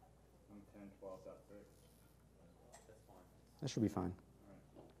 I'm 10, 12.6. That's fine. That should be fine.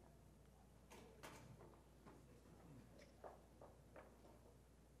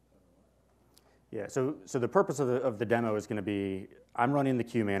 Yeah, so the purpose of the demo is going to be, I'm running the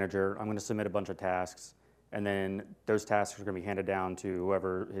queue manager, I'm going to submit a bunch of tasks, and then those tasks are going to be handed down to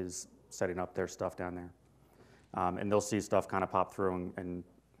whoever is setting up their stuff down there. And they'll see stuff kind of pop through and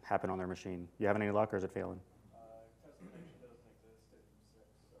happen on their machine. You having any luck, or is it failing? Test connection doesn't exist in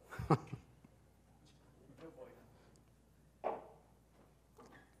 6, so. No point.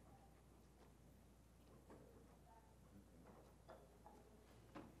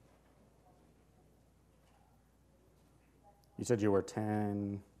 You said you were 10.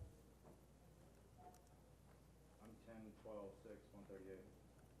 I'm 10, 12, 6, 138.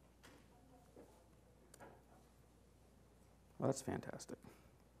 Well, that's fantastic.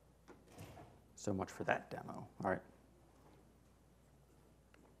 So much for that demo. All right.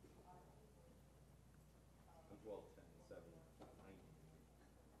 I'm 12, 10, 7, 9.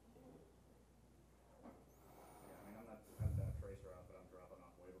 Yeah, I mean, I haven't done a trace route, but I'm dropping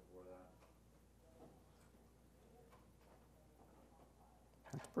off way before that.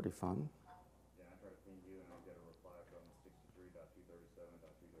 That's pretty fun. Yeah, I try to ping you and I get a reply from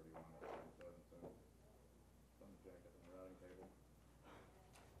 63.237.231.27, so something jacked up in the routing table.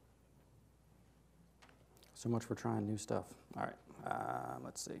 So much for trying new stuff. All right,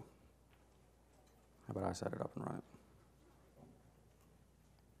 let's see. How about I set it up and run it?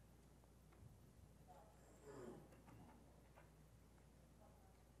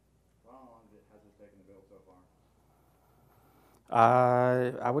 How long has this taken to build so far?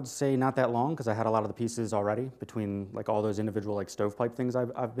 I would say not that long, because I had a lot of the pieces already between like all those individual like stovepipe things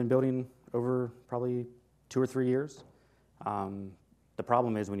I've been building over probably 2 or 3 years. The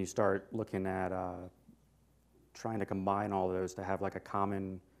problem is when you start looking at trying to combine all those to have like a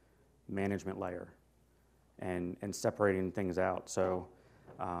common management layer and separating things out. So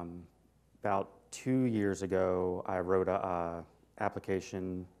about 2 years ago, I wrote a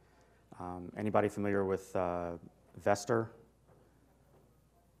application. Anybody familiar with Vester?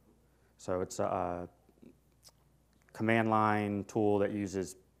 So it's a command line tool that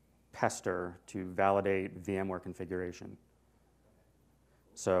uses Pester to validate VMware configuration.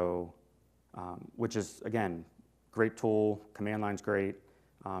 So, which is, again, great tool, command line's great.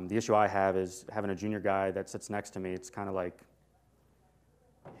 The issue I have is having a junior guy that sits next to me, it's kind of like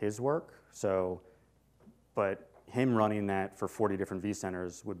his work. So, but him running that for 40 different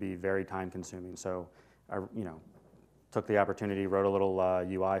vCenters would be very time consuming. So I, took the opportunity, wrote a little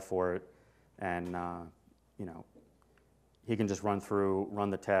UI for it, and he can just run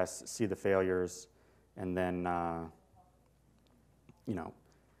the tests, see the failures, and then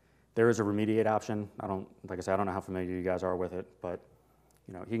there is a remediate option. Like I said, I don't know how familiar you guys are with it, but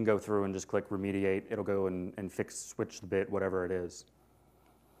he can go through and just click remediate. It'll go and switch the bit, whatever it is.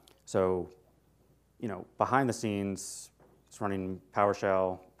 So, behind the scenes, it's running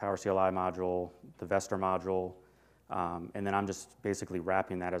PowerShell, PowerCLI module, the Vester module, and then I'm just basically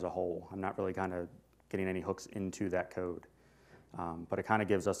wrapping that as a whole. I'm not really kind of getting any hooks into that code. But it kind of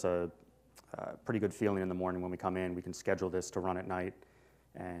gives us a pretty good feeling in the morning when we come in. We can schedule this to run at night,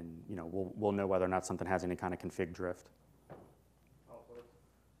 and we'll know whether or not something has any kind of config drift. Oh, so it's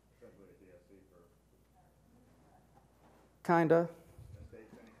essentially a DSC for Kinda.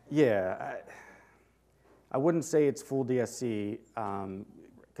 mistakes, any? Yeah, I wouldn't say it's full DSC,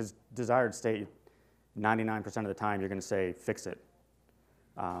 because desired state, 99% of the time you're going to say fix it.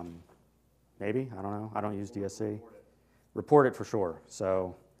 Maybe, I don't know. I don't use DSC. Report it for sure.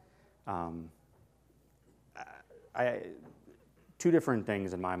 So, two different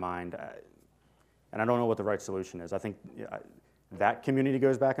things in my mind, and I don't know what the right solution is. I think that community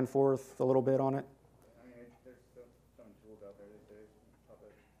goes back and forth a little bit on it. I mean, there's still some tools out there these days,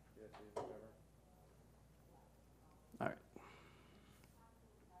 Puppet, DSCs, whatever. All right.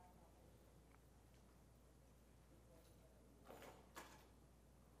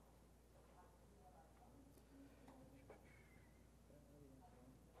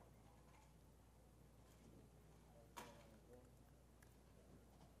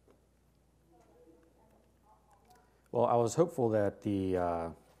 Well, I was hopeful that the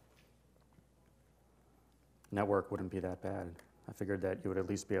network wouldn't be that bad. I figured that you would at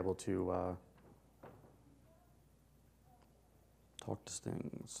least be able to talk to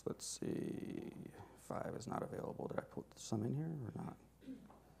things. Let's see, 5 is not available. Did I put some in here or not? Do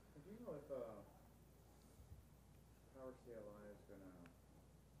you know if PowerCLI is going to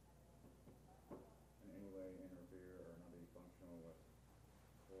in any way interfere or not be functional with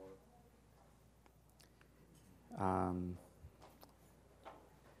core?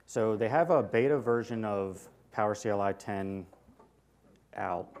 So they have a beta version of PowerCLI 10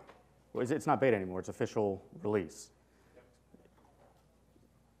 out. Well, it's not beta anymore, it's official release.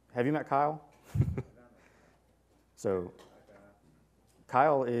 Have you met Kyle? So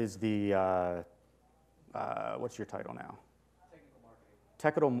Kyle is the, what's your title now?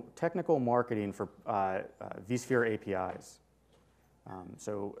 Technical marketing for vSphere APIs.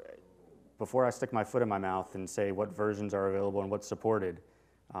 So before I stick my foot in my mouth and say what versions are available and what's supported,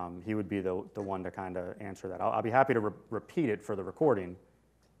 he would be the one to kind of answer that. I'll be happy to repeat it for the recording.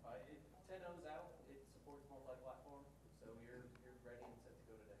 10.0's out. It supports multi-platform, so you're ready and set to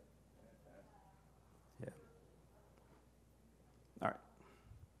go today. Yeah. All right.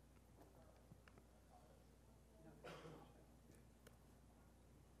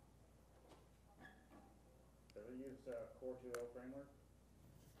 Do they use Core 2.0 framework?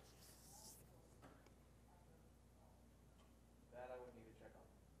 That I would need to check on.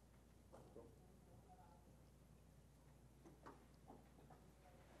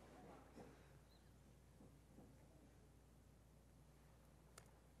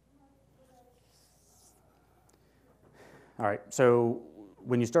 All right, so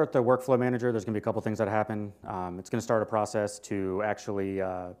when you start the workflow manager, there's going to be a couple things that happen. It's going to start a process to actually,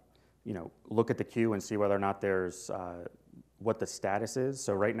 look at the queue and see whether or not there's what the status is.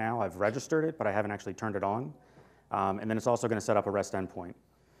 So right now, I've registered it, but I haven't actually turned it on. And then it's also going to set up a REST endpoint.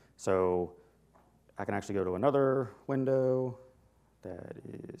 So I can actually go to another window that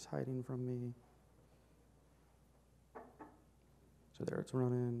is hiding from me. So there it's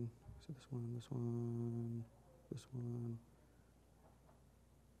running. So this one, this one, this one.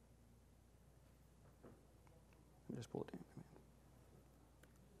 Let me just pull it down.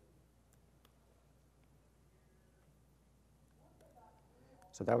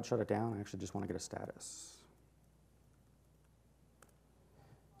 So that would shut it down. I actually just want to get a status.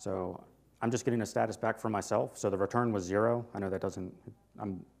 So I'm just getting a status back for myself. So the return was 0. I know that doesn't,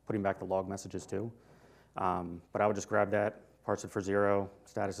 I'm putting back the log messages too. But I would just grab that, parse it for 0,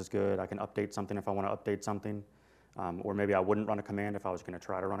 status is good. I can update something if I want to update something. Or maybe I wouldn't run a command if I was going to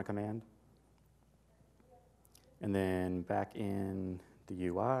try to run a command. And then back in the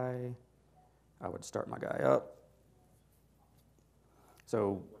UI. I would start my guy up.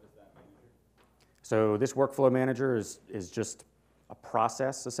 So, What is that manager? so this workflow manager is just a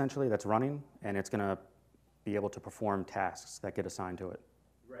process essentially that's running, and it's going to be able to perform tasks that get assigned to it.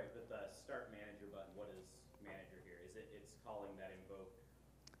 Right, but the start manager button, what is manager here? Is it's calling that invoke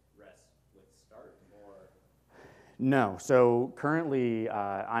rest with start, or? No, so currently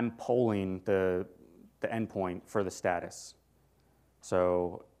I'm polling the endpoint for the status.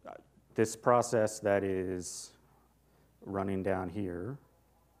 So this process that is running down here,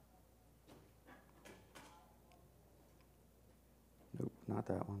 nope, not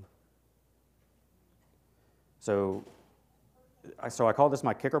that one. So I call this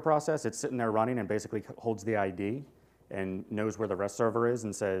my kicker process. It's sitting there running and basically holds the ID and knows where the REST server is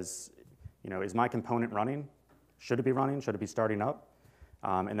and says, is my component running? Should it be running? Should it be starting up?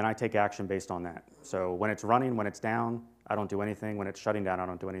 And then I take action based on that. So when it's running, when it's down, I don't do anything. When it's shutting down, I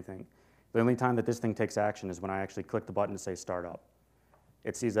don't do anything. The only time that this thing takes action is when I actually click the button to say start up.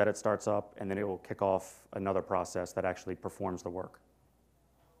 It sees that it starts up, and then it will kick off another process that actually performs the work.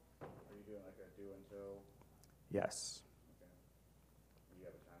 Are you doing like a do until? Yes. Okay. Do you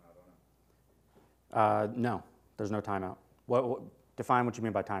have a timeout on it? No, there's no timeout. Define what you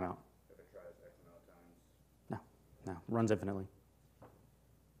mean by timeout. If it tries X amount of times? No, runs infinitely.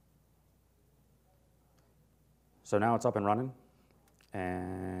 So now it's up and running,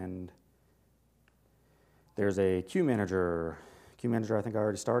 and there's a queue manager. Queue manager, I think I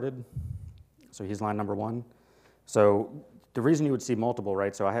already started. So he's line number 1. So the reason you would see multiple,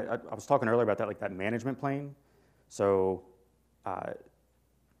 right? So I was talking earlier about that, like that management plane. So I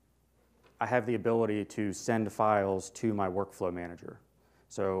have the ability to send files to my workflow manager.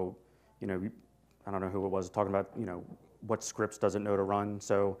 So, I don't know who it was talking about, what scripts does it know to run.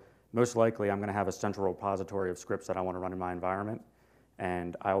 So most likely I'm going to have a central repository of scripts that I want to run in my environment,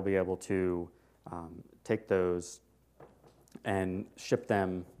 and I'll be able to take those and ship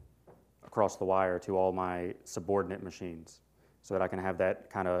them across the wire to all my subordinate machines so that I can have that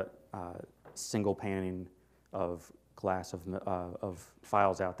kind of single pane of glass of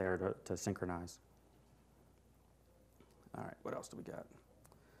files out there to synchronize. All right, what else do we got?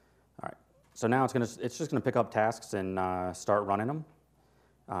 All right, so now it's just going to pick up tasks and start running them.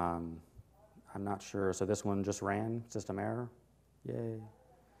 I'm not sure, so this one just ran, system error, yay.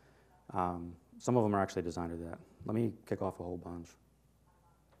 Some of them are actually designed to do that. Let me kick off a whole bunch.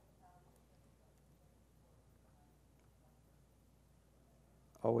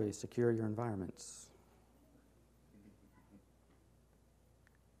 Always secure your environments.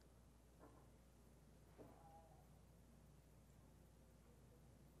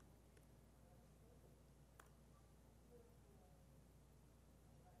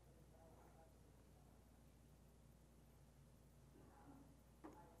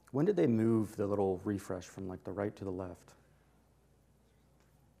 When did they move the little refresh from like the right to the left?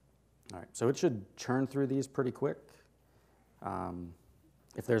 All right, so it should churn through these pretty quick.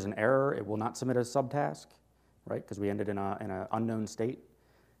 If there's an error, it will not submit a subtask, right? Because we ended in an unknown state.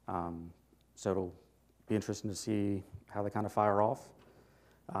 So it'll be interesting to see how they kind of fire off.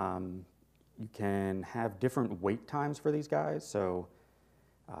 You can have different wait times for these guys. So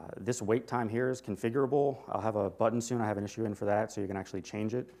this wait time here is configurable. I'll have a button soon. I have an issue in for that, so you can actually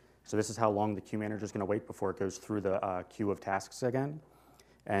change it. So this is how long the queue manager is going to wait before it goes through the queue of tasks again.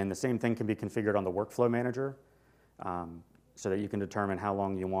 And the same thing can be configured on the workflow manager so that you can determine how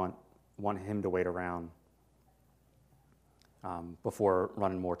long you want him to wait around before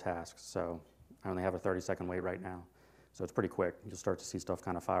running more tasks. So I only have a 30-second wait right now. So it's pretty quick. You'll start to see stuff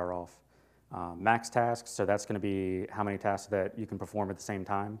kind of fire off. Max tasks, so that's going to be how many tasks that you can perform at the same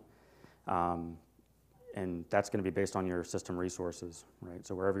time. And that's going to be based on your system resources, right?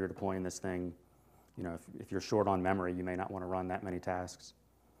 So wherever you're deploying this thing, if you're short on memory, you may not want to run that many tasks.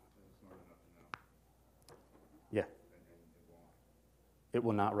 Smart enough to know. Yeah. And it won't. It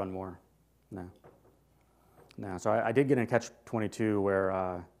will not run more, no. No, so I did get in catch-22 where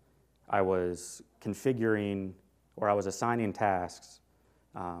I was configuring, or I was assigning tasks.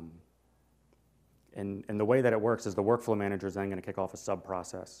 And the way that it works is the workflow manager is then going to kick off a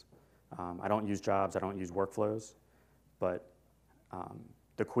sub-process. I don't use jobs, I don't use workflows, but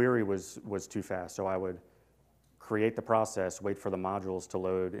the query was too fast. So I would create the process, wait for the modules to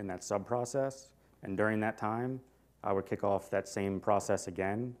load in that sub-process, and during that time, I would kick off that same process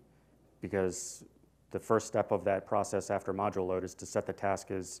again, because the first step of that process after module load is to set the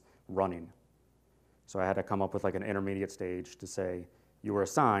task as running. So I had to come up with like an intermediate stage to say, you were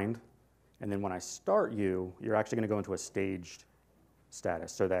assigned, and then when I start you, you're actually going to go into a staged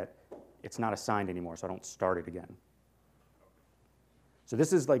status so that it's not assigned anymore, so I don't start it again. So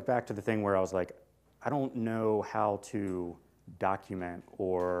this is like back to the thing where I was like, I don't know how to document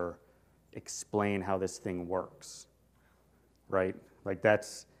or explain how this thing works, right? Like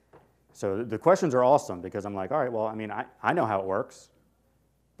that's, so the questions are awesome because I'm like, all right, well, I mean, I know how it works,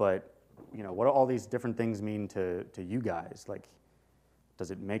 but you know, what do all these different things mean to you guys? Like, does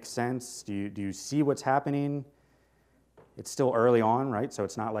it make sense? Do you see what's happening? It's still early on, right? So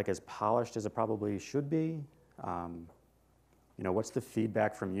it's not like as polished as it probably should be. You know, what's the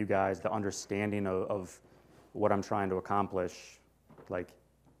feedback from you guys, the understanding of what I'm trying to accomplish, like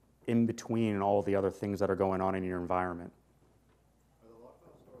in between all the other things that are going on in your environment? Are the log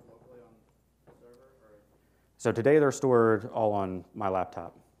files stored locally on the server, or? So today they're stored all on my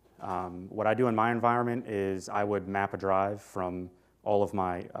laptop. What I do in my environment is I would map a drive from all of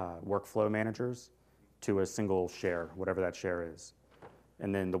my workflow managers to a single share, whatever that share is.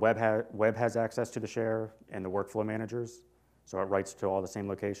 And then the web has access to the share and the workflow managers. So it writes to all the same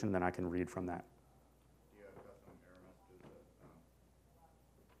location, and then I can read from that. Do you have custom error messages that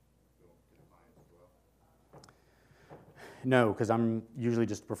go to the client as well? No, because I'm usually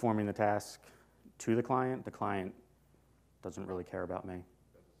just performing the task to the client. The client doesn't really care about me.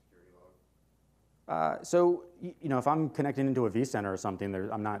 That's a security log? So, you know, if I'm connecting into a vCenter or something,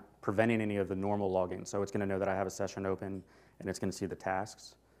 I'm not preventing any of the normal logging. So it's going to know that I have a session open, and it's going to see the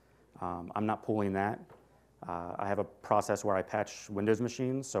tasks. I'm not pulling that. I have a process where I patch Windows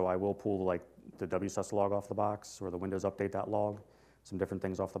machines, so I will pull like the WSUS log off the box or the Windows update.log, some different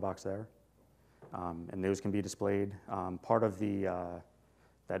things off the box there. And those can be displayed. Part of that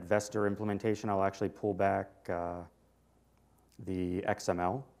Vester implementation, I'll actually pull back the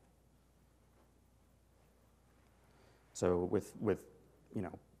XML. So with you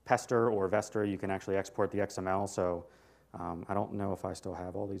know, Pester or Vester, you can actually export the XML. So I don't know if I still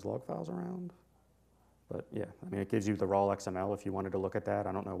have all these log files around. But yeah, I mean, it gives you the raw XML if you wanted to look at that.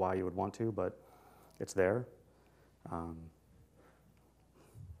 I don't know why you would want to, but it's there.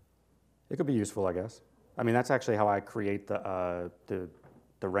 It could be useful, I guess. I mean, that's actually how I create the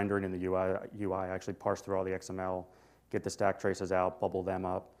rendering in the UI. I actually parse through all the XML, get the stack traces out, bubble them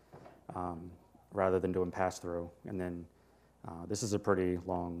up, rather than doing pass-through. And then this is a pretty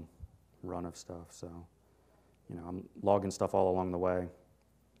long run of stuff, so you know, I'm logging stuff all along the way.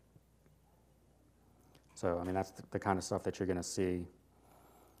 So, I mean, that's the kind of stuff that you're going to see.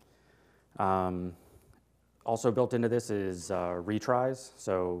 Also built into this is retries.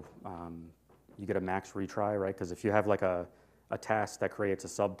 So you get a max retry, right? Because if you have like a task that creates a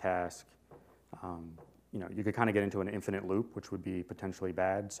subtask, you know, you could kind of get into an infinite loop, which would be potentially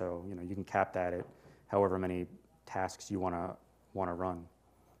bad. So, you know, you can cap that at however many tasks you want to run.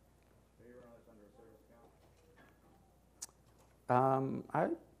 Do you run this under a service account? I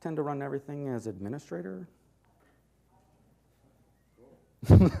tend to run everything as administrator.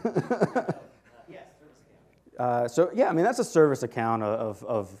 Yes, service account. So yeah, I mean, that's a service account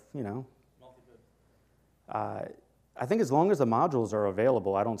of you know. I think as long as the modules are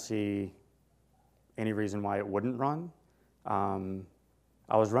available, I don't see any reason why it wouldn't run.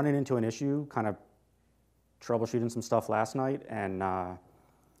 I was running into an issue, kind of troubleshooting some stuff last night, and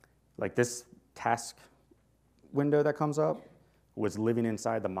like this task window that comes up was living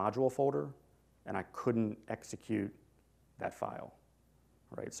inside the module folder, and I couldn't execute that file,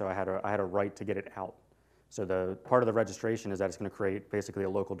 right? So I had a right to get it out. So the part of the registration is that it's going to create basically a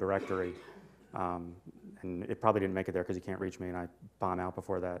local directory, and it probably didn't make it there because you can't reach me, and I bomb out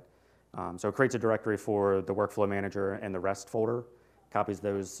before that. So it creates a directory for the workflow manager and the REST folder, copies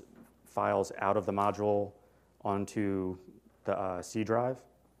those files out of the module onto the C drive,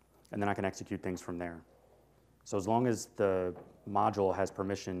 and then I can execute things from there. So as long as the module has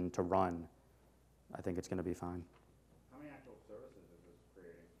permission to run, I think it's going to be fine. How many actual services is this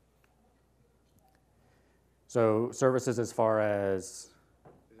creating? So services as far as, Is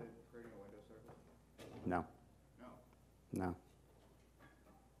it creating a Windows service? no, No. no.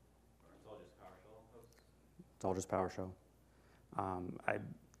 It's all just PowerShell hosts? It's all just PowerShell.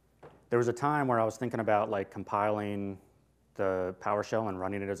 There was a time where I was thinking about like compiling the PowerShell and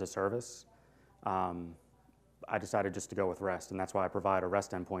running it as a service. I decided just to go with REST, and that's why I provide a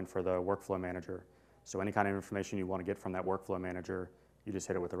REST endpoint for the workflow manager. So any kind of information you want to get from that workflow manager, you just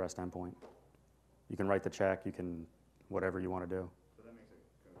hit it with the REST endpoint. You can write the check, you can whatever you want to do. So that makes it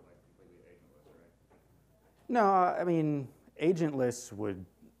like completely agentless, right? No, I mean, agentless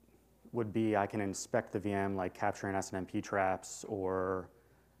would be I can inspect the VM like capturing SNMP traps, or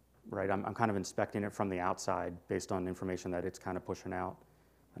right, I'm kind of inspecting it from the outside based on information that it's kind of pushing out.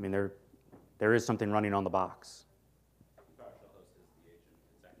 I mean, there is something running on the box. PowerShell host is the agent.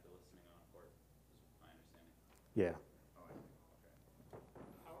 It's actually listening on a port, is my understanding. Yeah. Oh, I see. Okay.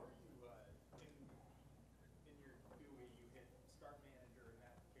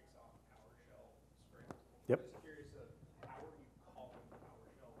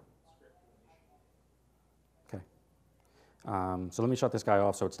 So let me shut this guy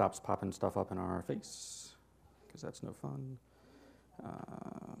off so it stops popping stuff up in our face, because that's no fun.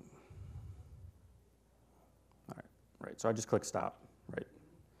 All right, so I just click stop, right?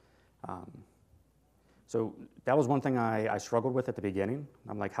 So that was one thing I struggled with at the beginning.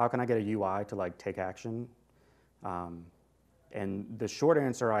 I'm like, how can I get a UI to like take action? And the short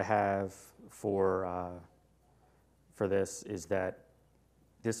answer I have for this is that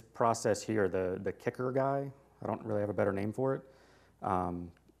this process here, the kicker guy, I don't really have a better name for it,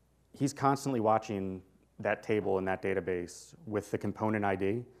 he's constantly watching that table in that database with the component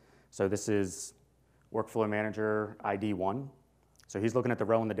ID. So this is Workflow Manager ID 1. So he's looking at the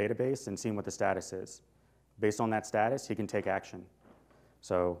row in the database and seeing what the status is. Based on that status, he can take action.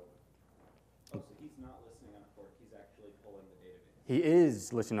 So Oh, so he's not listening on a port, he's actually pulling the database. he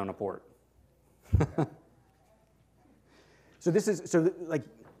is listening on a port. So like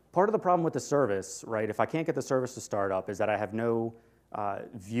part of the problem with the service, right? If I can't get the service to start up, is that I have no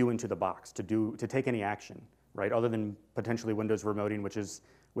view into the box to take any action, right? Other than potentially Windows remoting, which is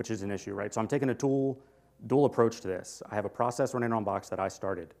an issue, right? So I'm taking a dual approach to this. I have a process running on box that I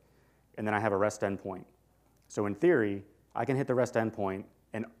started, and then I have a REST endpoint. So in theory, I can hit the REST endpoint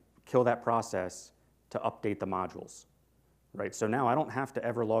and kill that process to update the modules, right? So now I don't have to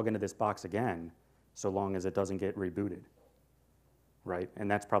ever log into this box again, so long as it doesn't get rebooted, right?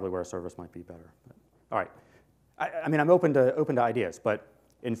 And that's probably where a service might be better. But, all right, I mean, I'm open to ideas, but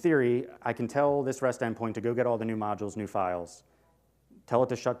in theory, I can tell this REST endpoint to go get all the new modules, new files, tell it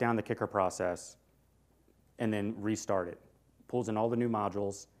to shut down the kicker process, and then restart it. Pulls in all the new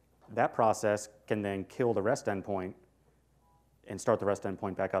modules. That process can then kill the REST endpoint and start the REST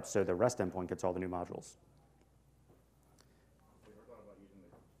endpoint back up so the REST endpoint gets all the new modules. Have you ever thought about using the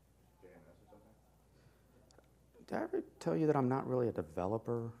JMS or something? Did I ever tell you that I'm not really a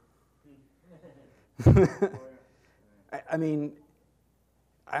developer? I mean,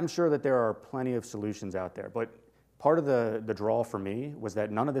 I'm sure that there are plenty of solutions out there, but part of the draw for me was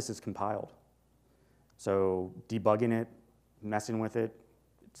that none of this is compiled. So debugging it, messing with it,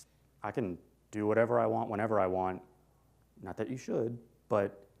 I can do whatever I want, whenever I want. Not that you should,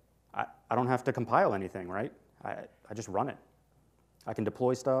 but I don't have to compile anything, right? I just run it. I can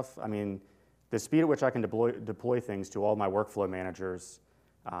deploy stuff. I mean, the speed at which I can deploy things to all my workflow managers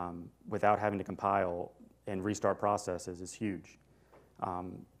without having to compile and restart processes is huge.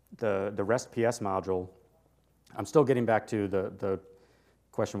 The REST PS module, I'm still getting back to the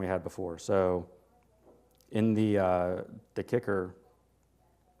question we had before. So in the kicker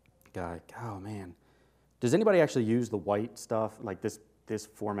guy, oh man, does anybody actually use the white stuff, like this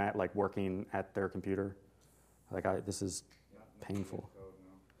format, like working at their computer? Like this is painful.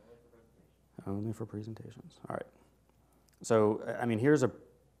 Only for presentations. All right. So, I mean, here's a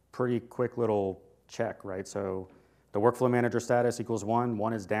pretty quick little check, right? So the workflow manager status equals 1.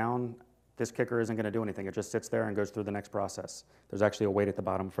 1 is down. This kicker isn't going to do anything. It just sits there and goes through the next process. There's actually a wait at the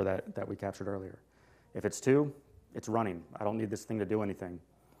bottom for that we captured earlier. If it's 2, it's running. I don't need this thing to do anything.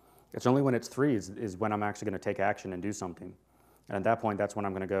 It's only when it's 3 is when I'm actually going to take action and do something. And at that point, that's when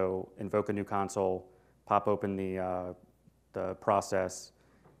I'm going to go invoke a new console, pop open the process,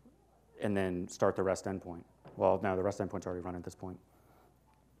 and then start the REST endpoint. Well, no, the REST endpoint's already run at this point.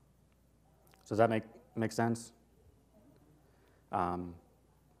 So does that make sense?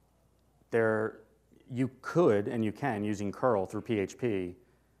 You could, and you can, using curl through PHP,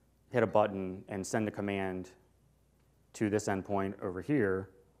 hit a button and send a command to this endpoint over here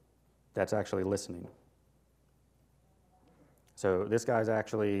that's actually listening. So this guy's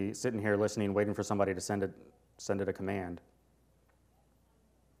actually sitting here listening, waiting for somebody to send it a command.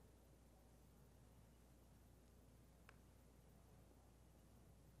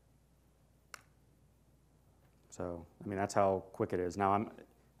 So, I mean, that's how quick it is. Now, I'm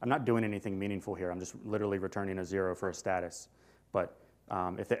not doing anything meaningful here. I'm just literally returning a 0 for a status. But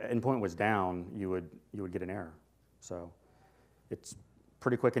if the endpoint was down, you would get an error. So it's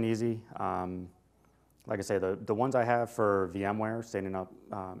pretty quick and easy. Like I say, the ones I have for VMware, standing up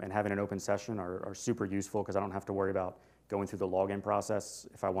and having an open session are super useful because I don't have to worry about going through the login process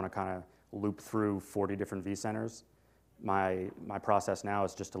if I want to kind of loop through 40 different vCenters. My process now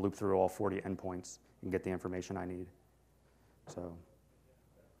is just to loop through all 40 endpoints and get the information I need. So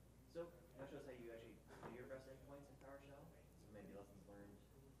So, that shows how you actually do your REST endpoints in PowerShell? So maybe lessons learned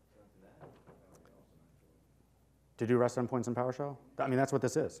going through that? to do REST endpoints in PowerShell, I mean, that's what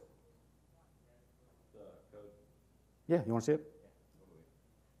this is. The code. Yeah, you want to see it?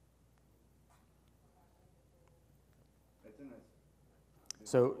 It's in this.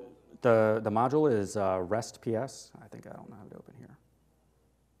 So the module is REST PS. I think I don't have it open here.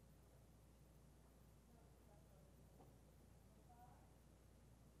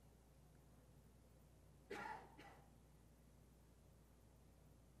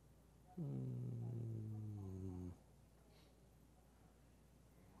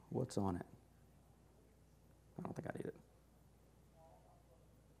 what's on it? I don't think I need it.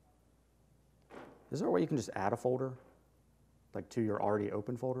 Is there a way you can just add a folder, like to your already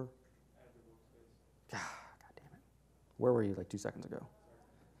open folder? God damn it. Where were you like 2 seconds ago?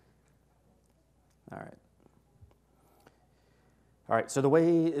 All right. All right, so the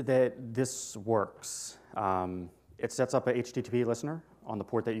way that this works, it sets up a HTTP listener on the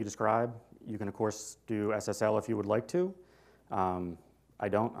port that you describe. You can, of course, do SSL if you would like to. I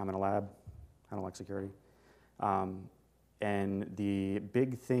don't. I'm in a lab. I don't like security. And the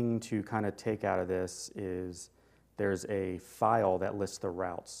big thing to kind of take out of this is there's a file that lists the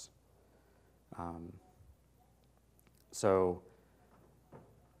routes. So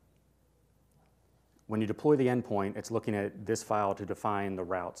when you deploy the endpoint, it's looking at this file to define the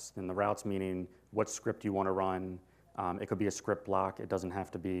routes. And the routes meaning what script you want to run. It could be a script block. It doesn't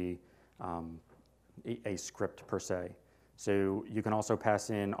have to be a script per se. So you can also pass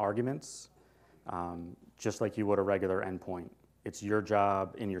in arguments, just like you would a regular endpoint. It's your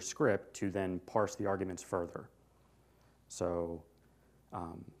job in your script to then parse the arguments further. So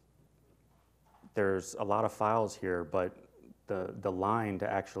there's a lot of files here, but the line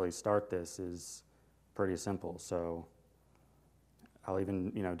to actually start this is pretty simple. So I'll even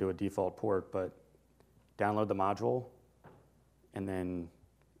do a default port, but download the module and then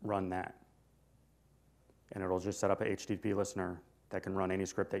run that. And it'll just set up a HTTP listener that can run any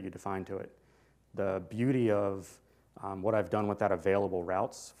script that you define to it. The beauty of what I've done with that available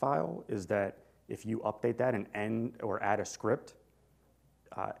routes file is that if you update that and end or add a script,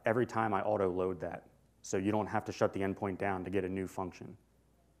 every time I auto load that. So you don't have to shut the endpoint down to get a new function.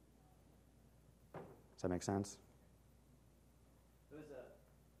 Does that make sense? REST-PS,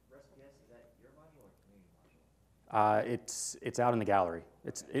 is that your module or community module? It's out in the gallery.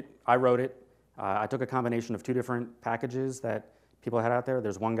 I wrote it. I took a combination of two different packages that people had out there.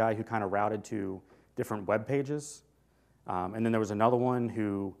 There's one guy who kind of routed to different web pages. And then there was another one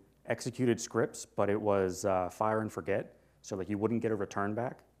who executed scripts, but it was fire and forget. So like you wouldn't get a return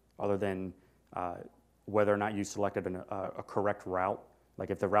back other than whether or not you selected a correct route. Like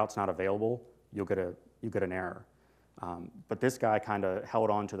if the route's not available, you'll get an error. But this guy kind of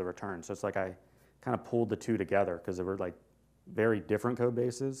held on to the return. So it's like I kind of pulled the two together because they were like very different code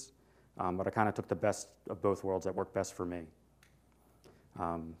bases. But I kind of took the best of both worlds that worked best for me.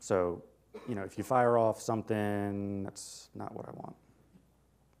 So, if you fire off something, that's not what I want.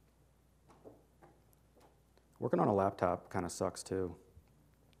 Working on a laptop kind of sucks too.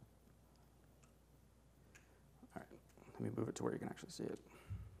 All right, let me move it to where you can actually see it.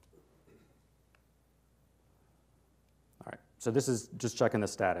 All right, so this is just checking the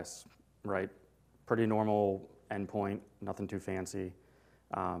status, right? Pretty normal endpoint, nothing too fancy.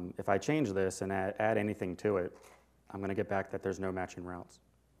 If I change this and add anything to it, I'm going to get back that there's no matching routes.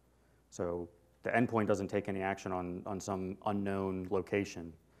 So the endpoint doesn't take any action on some unknown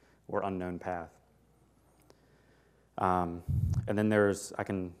location or unknown path. And then I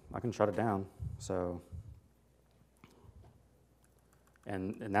can shut it down. So,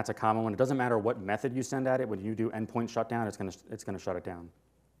 and that's a common one. It doesn't matter what method you send at it. When you do endpoint shutdown, it's going to shut it down.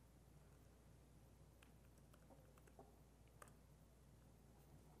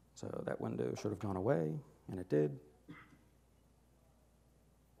 So that window should have gone away, and it did.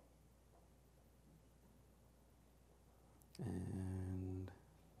 And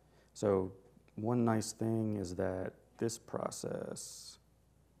so one nice thing is that this process,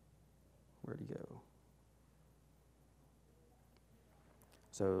 where'd he go?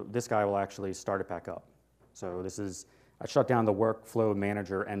 So this guy will actually start it back up. So I shut down the workflow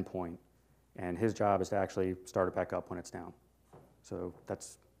manager endpoint, and his job is to actually start it back up when it's down. So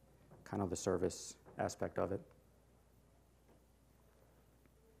that's kind of the service aspect of it.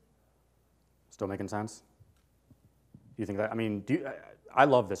 Still making sense? Do you think that, I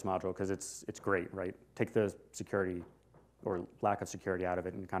love this module because it's great, right? Take the security or lack of security out of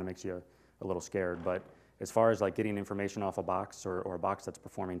it and it kind of makes you a little scared. But as far as like getting information off a box or a box that's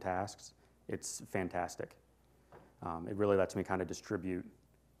performing tasks, it's fantastic. It really lets me kind of distribute,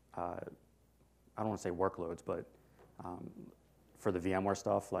 I don't want to say workloads, but for the VMware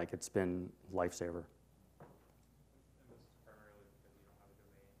stuff, like it's been lifesaver. And this is primarily because you don't have a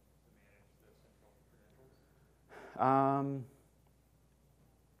domain to manage the central credentials?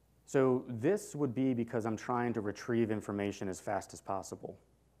 So this would be because I'm trying to retrieve information as fast as possible,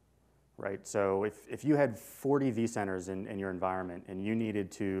 right? So if you had 40 vCenters in your environment and you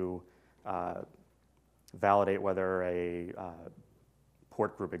needed to validate whether a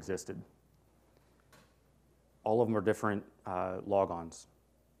port group existed, all of them are different logons.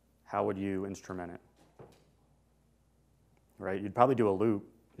 How would you instrument it? Right? You'd probably do a loop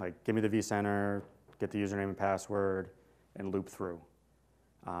Like, give me the vCenter, get the username and password, and loop through.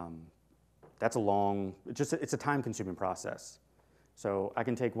 That's a long, it's a time-consuming process. So I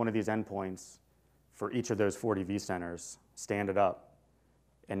can take one of these endpoints for each of those 40 vCenters, stand it up,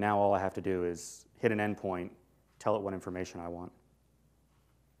 and now all I have to do is hit an endpoint, tell it what information I want.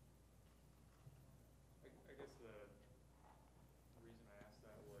 I guess the reason I asked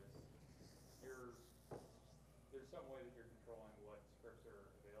that was there's some way that you're controlling what scripts are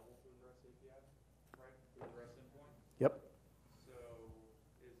available through the REST API, right? Through the REST endpoint. Yep. So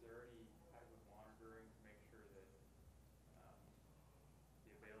is there any type of monitoring to make sure that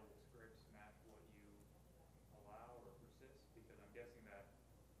the available scripts match what you allow or persist? Because I'm guessing that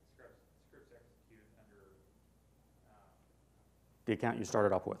scripts execute under The account you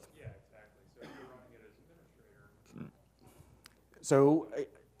started up with. yeah, exactly. So if you're running it as administrator. So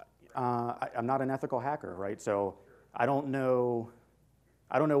I'm not an ethical hacker, right? So I don't know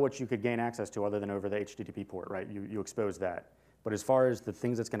what you could gain access to other than over the HTTP port, right? You expose that. But as far as the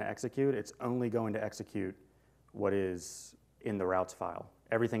things it's going to execute, it's only going to execute what is in the routes file.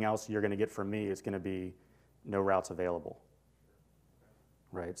 Everything else you're going to get from me is going to be no routes available,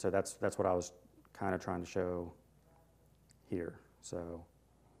 right? So that's what I was kind of trying to show here. So,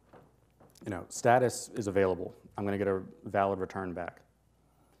 status is available. I'm going to get a valid return back.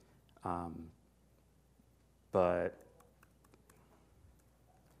 But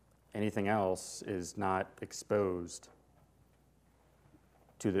anything else is not exposed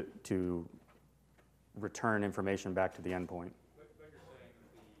to return information back to the endpoint. But you're saying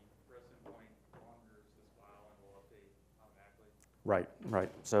the REST endpoint monitors this file and will update automatically? Right.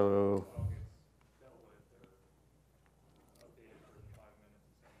 So File gets dealt with or updated for 5 minutes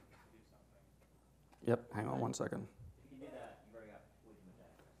and saying you need to do something. yep, hang on one second. If you do that, you've already got way too much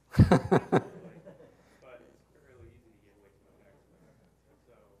access. But it's fairly easy to get way too much access.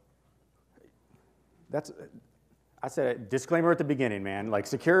 So I said a disclaimer at the beginning, man. Like,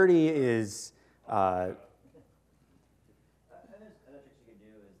 security is Other tricks you could do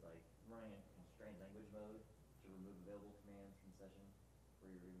is like running in constrained language mode to remove available commands from the session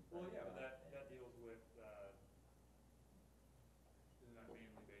where you're reading. well, yeah, but that deals with isn't that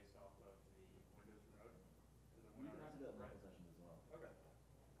mainly based off of the Windows remote? Is it You can have to do that in right? local sessions as well. Okay.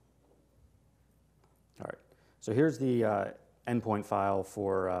 all right. So here's the endpoint file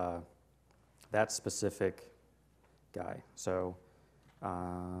for that specific guy. So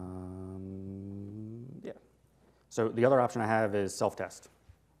yeah. So the other option I have is self-test,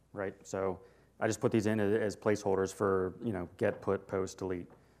 right? So I just put these in as placeholders for get, put, post,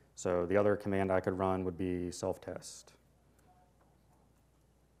 delete. So the other command I could run would be self-test.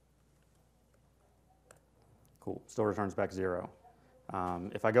 Cool. Still returns back 0.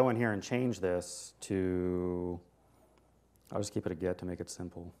 If I go in here and change this to, I'll just keep it a get to make it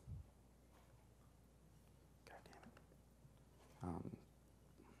simple. God damn it.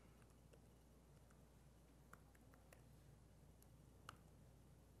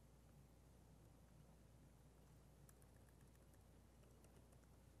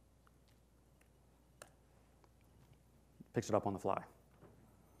 Picks it up on the fly.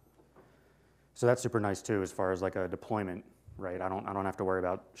 So that's super nice too, as far as like a deployment, right? I don't have to worry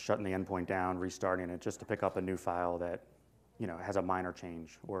about shutting the endpoint down, restarting it, just to pick up a new file that, has a minor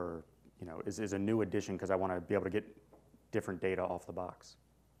change or, is a new addition because I want to be able to get different data off the box.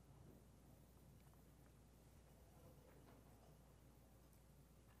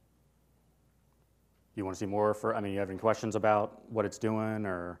 You want to see more you have any questions about what it's doing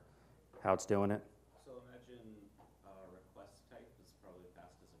or how it's doing it? So imagine request type is probably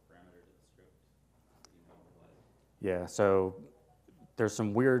passed as a parameter to the script. Yeah, so there's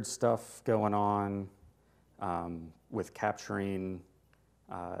some weird stuff going on with capturing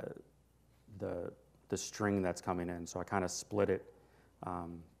the string that's coming in. So I kind of split it.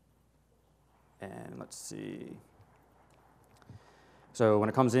 And let's see. So when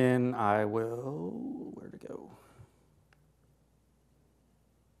it comes in, I will, where'd it go?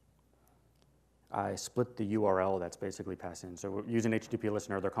 I split the URL that's basically passed in. So using HTTP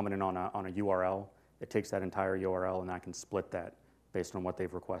listener, they're coming in on a URL. It takes that entire URL and I can split that based on what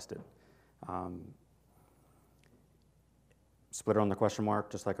they've requested. Split it on the question mark,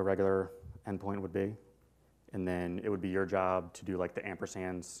 just like a regular endpoint would be. And then it would be your job to do like the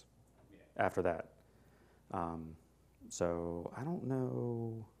ampersands after that. So I don't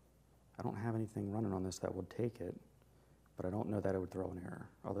know, I don't have anything running on this that would take it, but I don't know that it would throw an error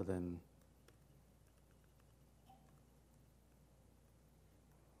other than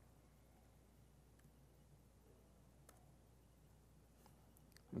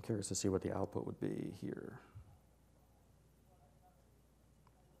I'm curious to see what the output would be here.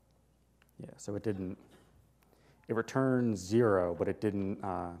 Yeah, so it didn't, it returned 0, but it didn't,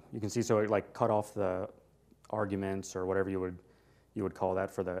 you can see, so it like cut off the arguments or whatever you would call that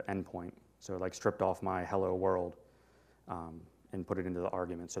for the endpoint. So it like stripped off my hello world and put it into the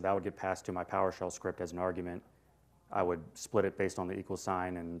argument. So that would get passed to my PowerShell script as an argument. I would split it based on the equal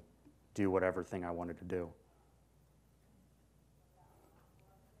sign and do whatever thing I wanted to do.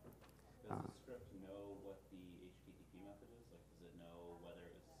 Does the script know what the HTTP method is? Like, does it know whether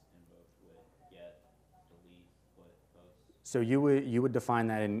it's invoked with get, delete, put, post? So you would define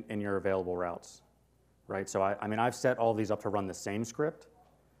that in your available routes, right? So I mean, I've set all these up to run the same script.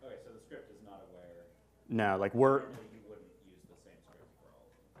 Okay, so the script is not aware. No, like Normally you wouldn't use the same script for all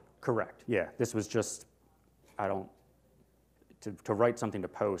of them. correct, yeah. This was just, I don't, to write something to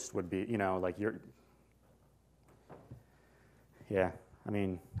post would be, you know, like yeah. I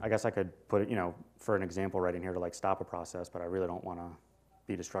mean, I guess I could put it, you know, for an example right in here to like stop a process, but I really don't want to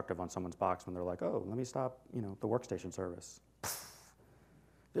be destructive on someone's box when they're like, oh, let me stop, you know, the workstation service.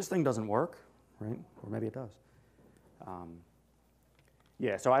 This thing doesn't work, right? Or maybe it does.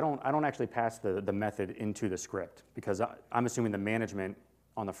 Yeah, so I don't actually pass the method into the script because I'm assuming the management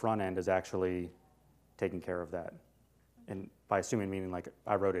on the front end is actually taking care of that. And by assuming, meaning like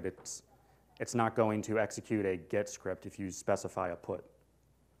I wrote it, it's not going to execute a get script if you specify a put.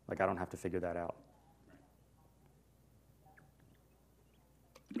 Like I don't have to figure that out.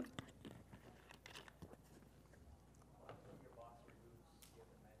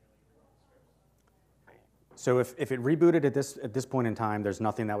 So if it rebooted at this point in time, there's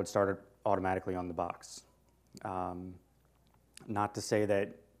nothing that would start it automatically on the box. Not to say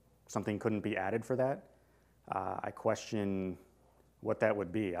that something couldn't be added for that. I question what that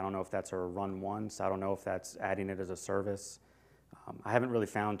would be. I don't know if that's a run once. I don't know if that's adding it as a service. I haven't really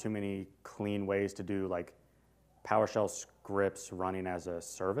found too many clean ways to do like PowerShell scripts running as a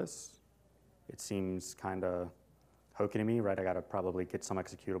service. It seems kind of hokey to me, right? I got to probably get some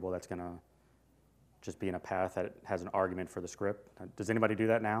executable that's going to just be in a path that has an argument for the script. Does anybody do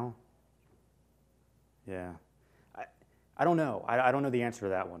that now? Yeah. I don't know. I don't know the answer to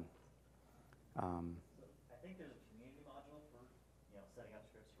that one. I think there's a community module for, you know, setting up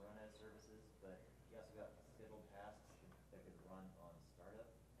scripts to run as services, but you also got scheduled tasks that could run on startup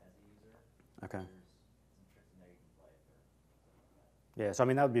as a user. Okay. There's some tricks in there you can play for something like that. Yeah, so I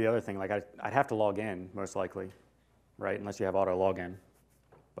mean, that would be the other thing. Like I'd have to log in, most likely, right? Unless you have auto login.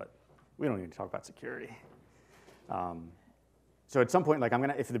 But we don't need to talk about security. So at some point, like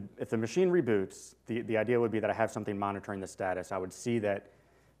if the machine reboots, the idea would be that I have something monitoring the status. I would see that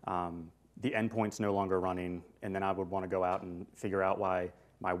the endpoint's no longer running, and then I would want to go out and figure out why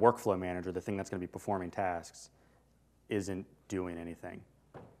my workflow manager, the thing that's going to be performing tasks, isn't doing anything.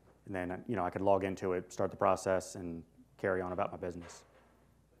 And then, you know, I could log into it, start the process, and carry on about my business.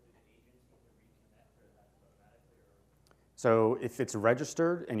 So if it's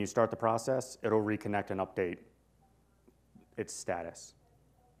registered and you start the process, it'll reconnect and update its status.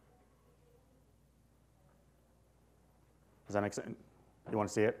 Does that make sense? You want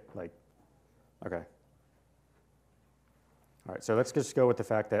to see it? Like, okay. All right, so let's just go with the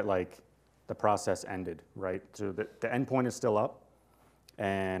fact that like the process ended, right? So the endpoint is still up,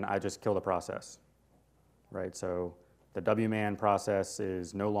 and I just kill the process, right? So the wman process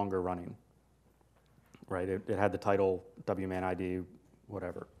is no longer running, right? It had the title, wman ID,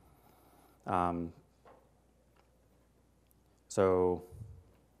 whatever. So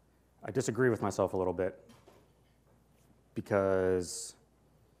I disagree with myself a little bit because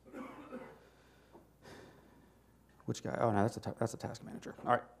which guy? Oh no, that's a task manager.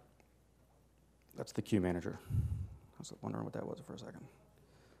 All right, that's the queue manager. I was wondering what that was for a second.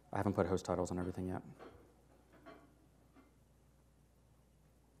 I haven't put host titles on everything yet.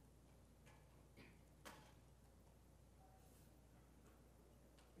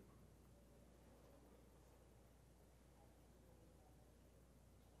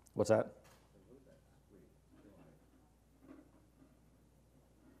 What's that?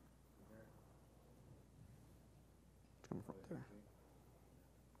 It's coming from there.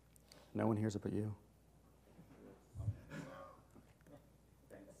 No one hears it but you.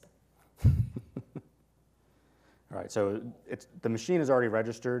 All right, so the machine is already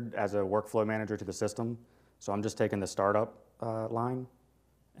registered as a workflow manager to the system, so I'm just taking the startup line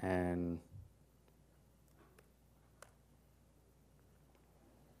and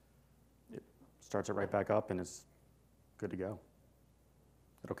it starts it right back up and it's good to go.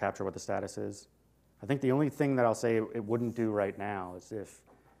 It'll capture what the status is. I think the only thing that I'll say it wouldn't do right now is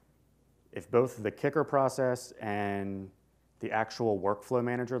if both the kicker process and the actual workflow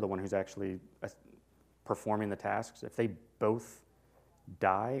manager, the one who's actually performing the tasks, if they both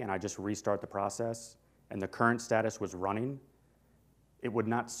die and I just restart the process and the current status was running, it would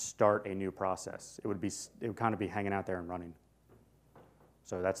not start a new process. It would kind of be hanging out there and running.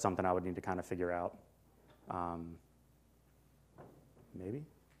 So that's something I would need to kind of figure out. Maybe?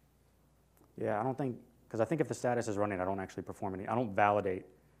 Yeah, I don't think, because I think if the status is running, I don't actually perform I don't validate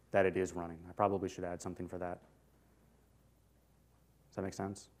that it is running. I probably should add something for that. Does that make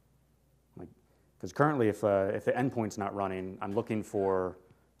sense? Because currently, if the endpoint's not running, I'm looking for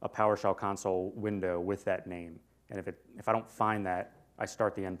a PowerShell console window with that name. And if I don't find that, I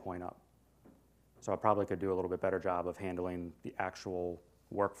start the endpoint up. So I probably could do a little bit better job of handling the actual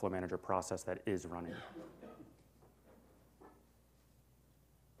workflow manager process that is running.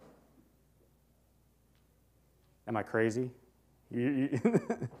 Am I crazy?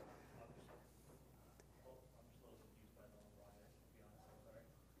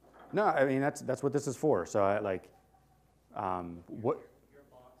 No, I mean that's what this is for. So I what? Your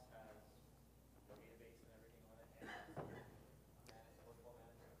box has the database and everything on it, and workflow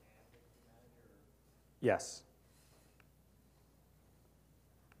manager and the manager. Yes.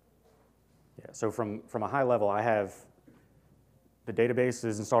 Yeah. So from a high level, I have the database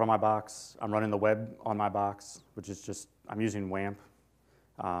is installed on my box. I'm running the web on my box, which is just I'm using WAMP,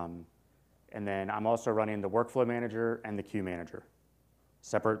 and then I'm also running the workflow manager and the queue manager.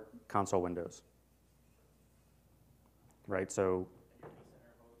 Separate console windows, right? So,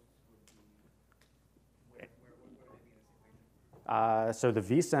 so the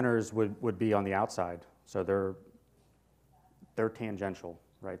vCenters would be on the outside. So they're tangential,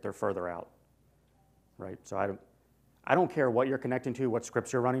 right? They're further out, right? So I don't care what you're connecting to, what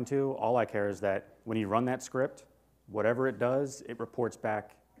scripts you're running to. All I care is that when you run that script, whatever it does, it reports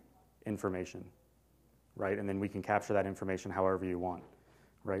back information, right? And then we can capture that information however you want.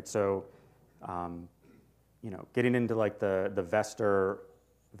 Right, so, getting into like the Vester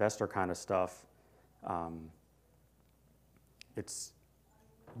kind of stuff, this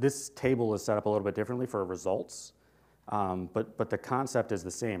table is set up a little bit differently for results, but the concept is the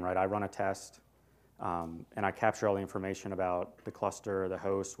same, right? I run a test, and I capture all the information about the cluster, the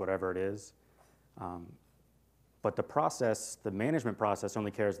host, whatever it is, but the management process only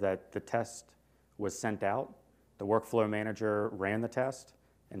cares that the test was sent out, the workflow manager ran the test,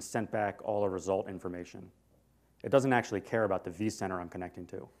 and sent back all the result information. It doesn't actually care about the vCenter I'm connecting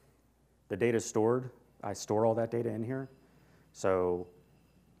to. The data is stored. I store all that data in here. So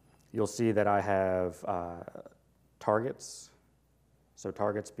you'll see that I have targets. So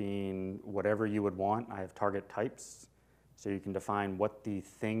targets being whatever you would want. I have target types. So you can define what the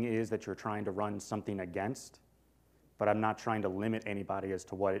thing is that you're trying to run something against, but I'm not trying to limit anybody as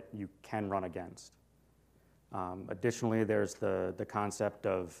to what you can run against. Additionally, there's the concept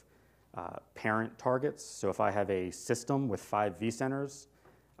of parent targets. So if I have a system with 5 vCenters,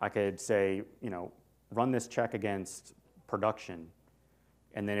 I could say, run this check against production,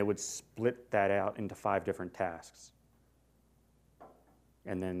 and then it would split that out into 5 different tasks.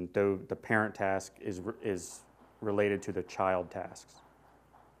 And then the parent task is related to the child tasks.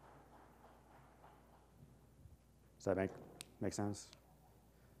 Does that make sense?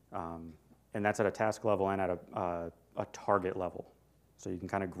 And that's at a task level and at a target level. So you can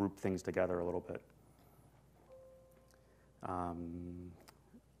kind of group things together a little bit.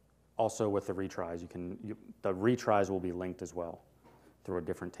 Also with the retries, the retries will be linked as well through a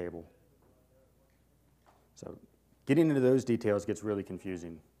different table. So getting into those details gets really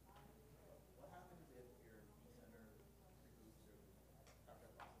confusing. What happens if your vCenter reboots or after a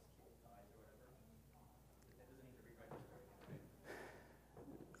process queue dies or whatever? It doesn't need to re-register again,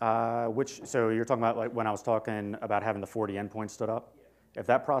 right? So you're talking about like when I was talking about having the 40 endpoints stood up? Yeah. If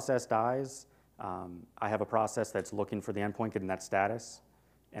that process dies, I have a process that's looking for the endpoint, getting that status.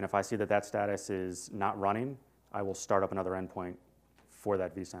 And if I see that status is not running, I will start up another endpoint for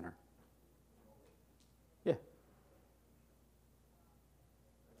that vCenter. Yeah.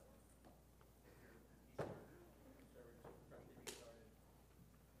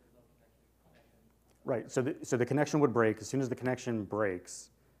 Right, so the connection would break. As soon as the connection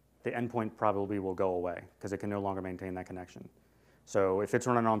breaks, the endpoint probably will go away because it can no longer maintain that connection. So if it's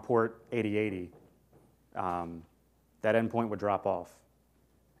running on port 8080, that endpoint would drop off.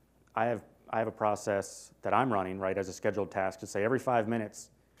 I have a process that I'm running, right, as a scheduled task to say every 5 minutes,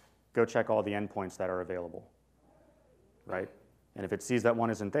 go check all the endpoints that are available, right? And if it sees that one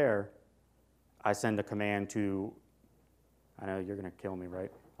isn't there, I send a command to, I know you're gonna kill me,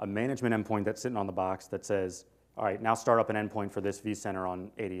 right? A management endpoint that's sitting on the box that says, all right, now start up an endpoint for this vCenter on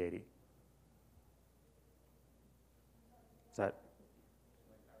 8080. Is that?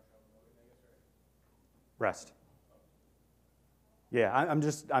 REST. Yeah,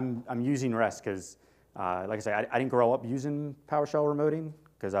 I'm using REST because, like I say, I didn't grow up using PowerShell remoting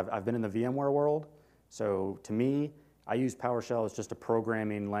because I've been in the VMware world. So to me, I use PowerShell as just a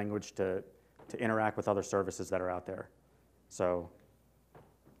programming language to interact with other services that are out there. So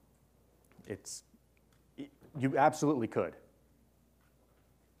you absolutely could.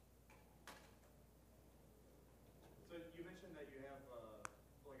 So you mentioned that you have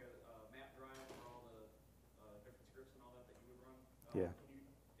like a map drive for all the different scripts and all that you would run. Yeah.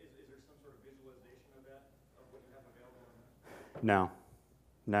 Is there some sort of visualization of that, of what you have available in that? No.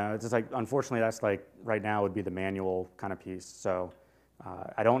 No, it's just like, unfortunately, that's like, right now would be the manual kind of piece. So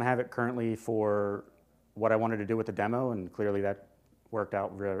I don't have it currently for what I wanted to do with the demo, and clearly that worked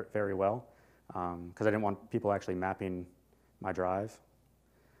out very well because I didn't want people actually mapping my drive.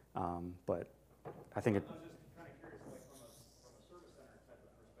 But I think it. I was just kind of curious, like from a service center type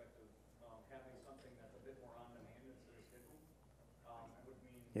of perspective, having something that's a bit more on demand instead of scheduled, would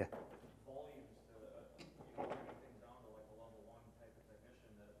mean Yeah. volumes to bringing things down to like a level 1 type of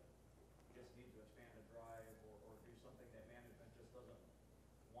technician that just needs to expand a drive or do something that management just doesn't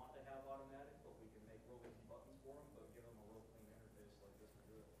want to have automatic, but we can make real easy buttons for them, but give them a real clean interface like this to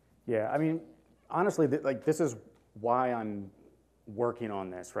do it. Yeah, I mean, honestly, like this is why I'm working on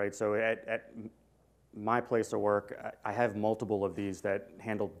this, right? So at my place of work, I have multiple of these that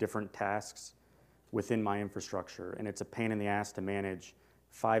handle different tasks within my infrastructure, and it's a pain in the ass to manage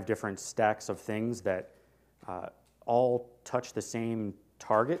 5 different stacks of things that all touch the same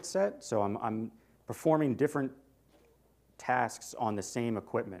target set. So I'm performing different tasks on the same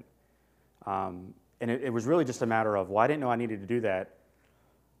equipment. And it was really just a matter of, well, I didn't know I needed to do that.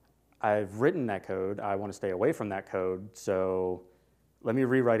 I've written that code. I want to stay away from that code. So let me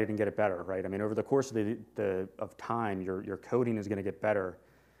rewrite it and get it better, right? I mean, over the course of time, your coding is going to get better.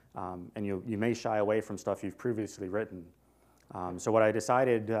 And you may shy away from stuff you've previously written. So what I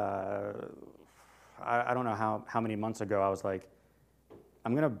decided, I don't know how many months ago, I was like,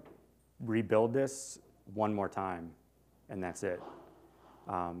 I'm going to rebuild this one more time, and that's it.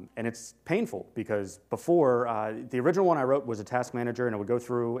 And it's painful because before, the original one I wrote was a task manager, and it would go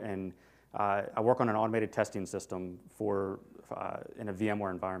through and I work on an automated testing system in a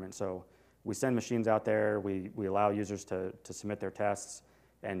VMware environment. So we send machines out there, we allow users to submit their tests,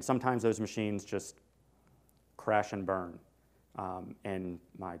 and sometimes those machines just crash and burn. And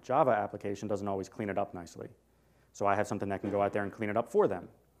my Java application doesn't always clean it up nicely. So I have something that can go out there and clean it up for them.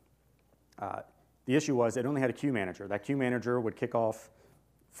 The issue was it only had a queue manager. That queue manager would kick off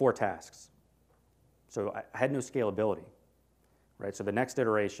 4 tasks. So I had no scalability, right? So the next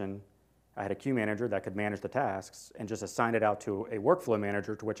iteration, I had a queue manager that could manage the tasks and just assign it out to a workflow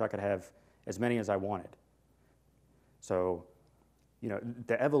manager to which I could have as many as I wanted. So,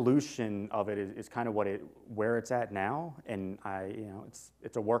 the evolution of it is kind of where it's at now, and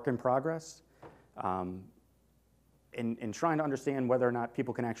it's a work in progress. In trying to understand whether or not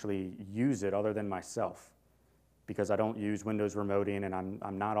people can actually use it other than myself, because I don't use Windows remoting and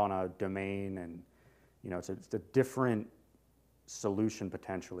I'm not on a domain, and it's a different solution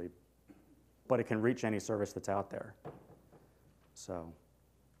potentially, but it can reach any service that's out there. So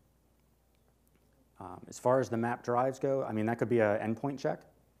as far as the map drives go, I mean, that could be an endpoint check.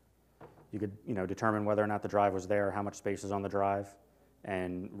 You could determine whether or not the drive was there, how much space is on the drive,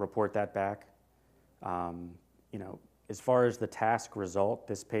 and report that back. As far as the task result,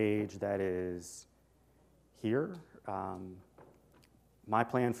 this page that is here, my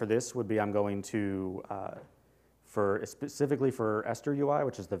plan for this would be I'm going to, specifically for Esther UI,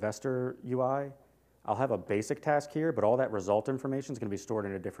 which is the Vester UI, I'll have a basic task here, but all that result information is going to be stored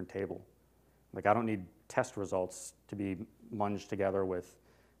in a different table. Like, I don't need test results to be munged together with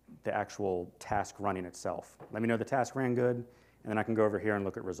the actual task running itself. Let me know the task ran good, and then I can go over here and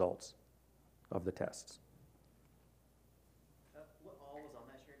look at results of the tests. What all was on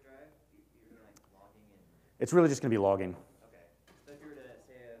that shared drive? You're like logging in? It's really just going to be logging. Okay. So if you were to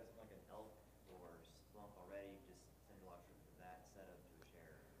say something like an elk or Splunk already, just send your log from that setup to a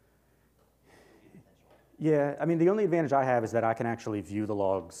share. Would be potential. Yeah, I mean, the only advantage I have is that I can actually view the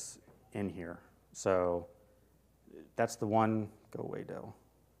logs in here. So that's the one. Go away, Dell.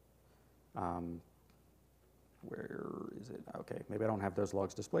 Where is it? Okay, maybe I don't have those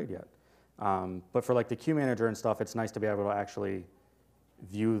logs displayed yet. But for like the queue manager and stuff, it's nice to be able to actually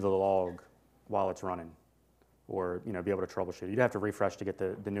view the log while it's running, or be able to troubleshoot. You'd have to refresh to get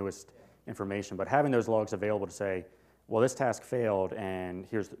the newest information, but having those logs available to say, well, this task failed, and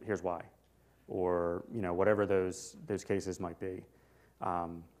here's why, or whatever those cases might be.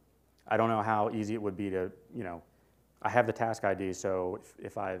 I don't know how easy it would be to I have the task ID, so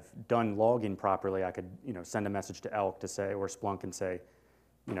if I've done logging properly, I could, send a message to Elk to say, or Splunk and say,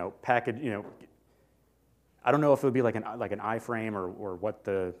 package, I don't know if it would be like an iframe or what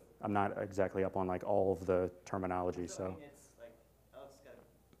I'm not exactly up on like all of the terminology, I so. mean, it's like, Alex got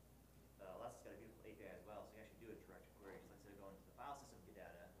Elastic's got a beautiful API as well, so you can actually do a direct query. Just instead of going to the file system to get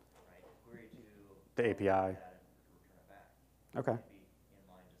data, right? Query to The API. data and return it back. Okay. It'd be in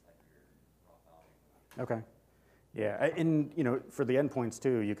line just like your raw file. Okay. Yeah, and for the endpoints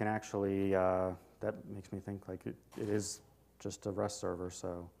too, you can actually, that makes me think like it is just a REST server,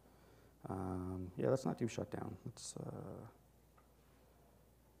 so yeah, let's not do shutdown. Let's,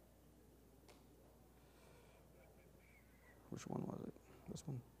 which one was it? This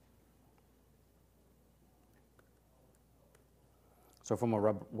one? So from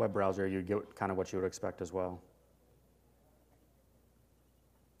a web browser, you get kind of what you would expect as well.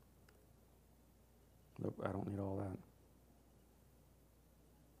 Nope, I don't need all that.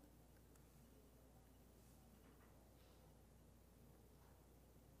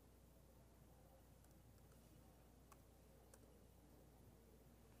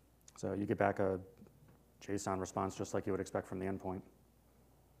 So you get back a JSON response just like you would expect from the endpoint.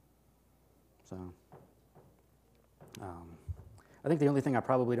 So I think the only thing I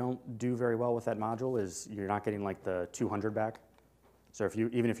probably don't do very well with that module is you're not getting like the 200 back. So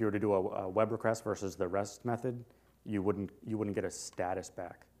even if you were to do a web request versus the REST method, you wouldn't get a status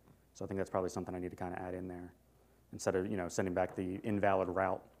back. So I think that's probably something I need to kind of add in there. Instead of sending back the invalid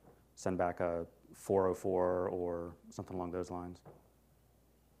route, send back a 404 or something along those lines.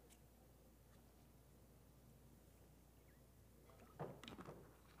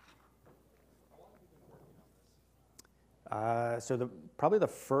 So probably the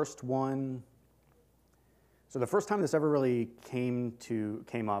first one. So the first time this ever really came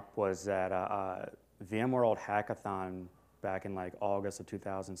up was at VMworld Hackathon back in like August of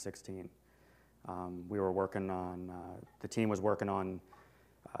 2016. We were working on, the team was working on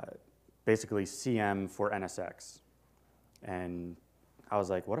basically CM for NSX. And I was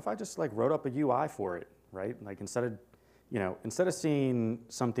like, what if I just like wrote up a UI for it, right? Like instead of seeing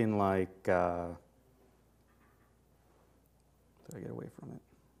something like, did I get away from it?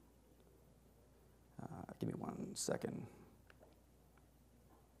 Give me 1 second.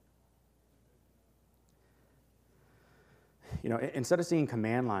 Instead of seeing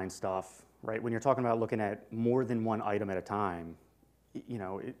command line stuff, right, when you're talking about looking at more than one item at a time,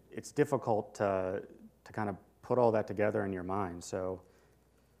 it's difficult to kind of put all that together in your mind. So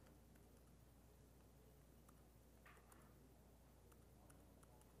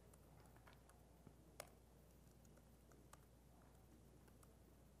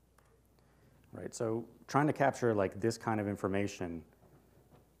right, so trying to capture like this kind of information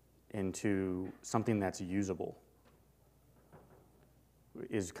into something that's usable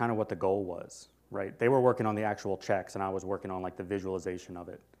is kind of what the goal was, right? They were working on the actual checks and I was working on like the visualization of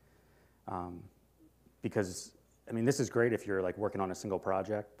it. Because, I mean, this is great if you're like working on a single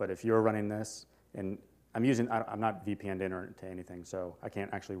project, but if you're running this, and I'm not VPN'd in or to anything, so I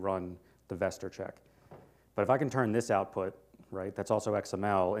can't actually run the Vester check. But if I can turn this output, right, that's also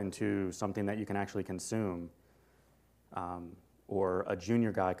XML, into something that you can actually consume, or a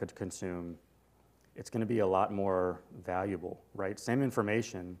junior guy could consume, it's going to be a lot more valuable, right? Same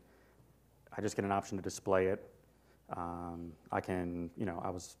information, I just get an option to display it. I can, I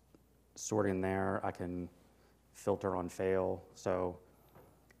was sorting there, I can filter on fail, so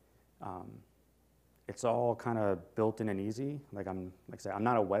it's all kind of built in and easy. Like I say, I'm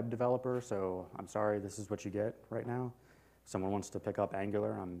not a web developer, so I'm sorry, this is what you get right now. If someone wants to pick up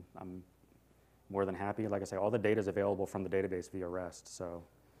Angular, I'm more than happy. Like I say, all the data is available from the database via REST, so.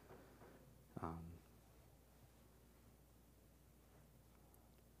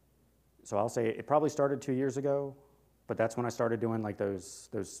 So I'll say it probably started 2 years ago, but that's when I started doing like those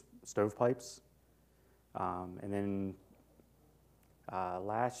stovepipes. And then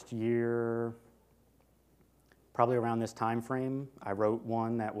last year, probably around this time frame, I wrote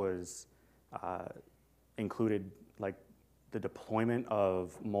one that was included like the deployment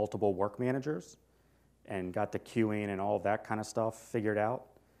of multiple work managers and got the queuing and all of that kind of stuff figured out.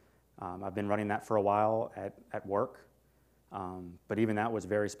 I've been running that for a while at work, but even that was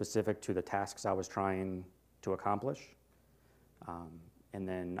very specific to the tasks I was trying to accomplish. And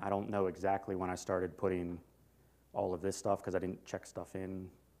then I don't know exactly when I started putting all of this stuff because I didn't check stuff in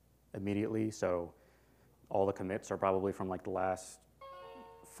immediately. So all the commits are probably from like the last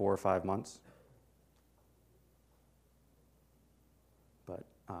 4 or 5 months. But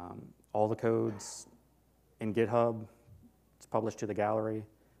all the codes in GitHub, it's published to the gallery.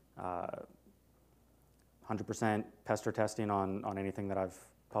 100% 100% pester testing on anything that I've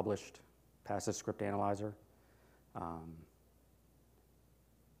published, passes script analyzer.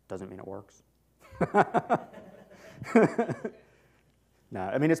 Doesn't mean it works. No,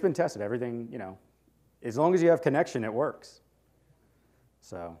 I mean, it's been tested. Everything, you know, as long as you have connection, it works.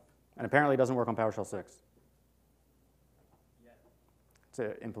 So, and apparently it doesn't work on PowerShell 6. It's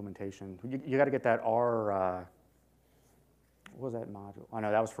an implementation. You got to get that R, what was that module? Oh,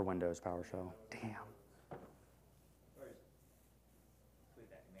 no, that was for Windows PowerShell. Damn. Or just tweak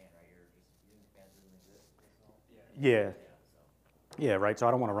that command, right? You're just using the command that doesn't exist. That's all. Yeah. So. Yeah, right. So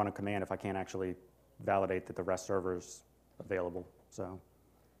I don't want to run a command if I can't actually validate that the REST server's available. So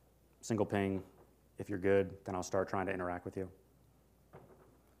single ping, if you're good, then I'll start trying to interact with you.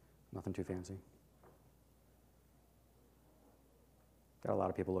 Nothing too fancy. Got a lot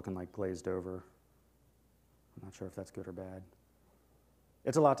of people looking like glazed over. I'm not sure if that's good or bad.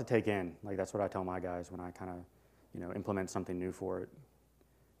 It's a lot to take in. Like, that's what I tell my guys when I kind of, you know, implement something new for it.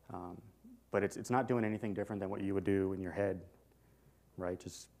 But it's not doing anything different than what you would do in your head, right?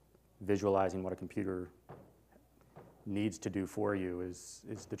 Just visualizing what a computer needs to do for you is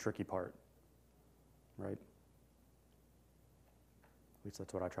the tricky part, right? At least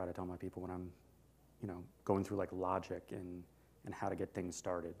that's what I try to tell my people when I'm, you know, going through like logic and how to get things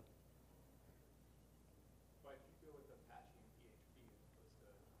started. Why did you go with the patching PHP as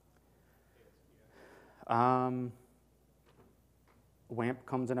opposed to ASP.NET? WAMP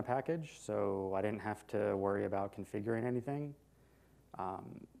comes in a package, so I didn't have to worry about configuring anything.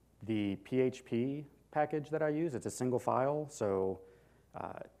 The PHP package that I use, it's a single file, so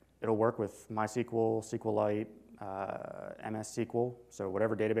it'll work with MySQL, SQLite, MS SQL, so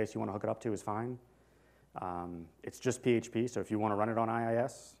whatever database you want to hook it up to is fine. It's just PHP, so if you want to run it on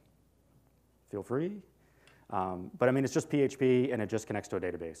IIS, feel free. But I mean, it's just PHP and it just connects to a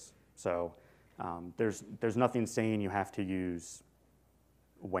database. So there's nothing saying you have to use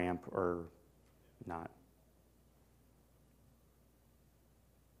WAMP or not.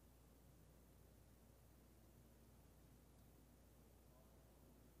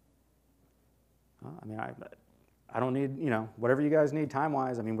 I mean, I don't need, you know, whatever you guys need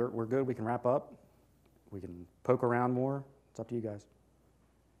time-wise. I mean, we're good. We can wrap up. We can poke around more. It's up to you guys.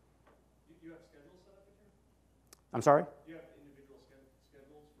 Do you have schedules set up in here? I'm sorry? Do you have individual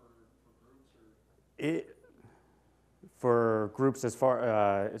schedules for groups or? For groups as far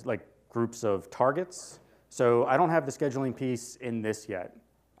as like groups of targets. So I don't have the scheduling piece in this yet.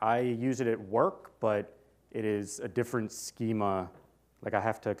 I use it at work, but it is a different schema. Like, I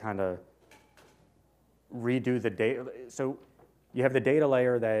have to kind of redo the data. So you have the data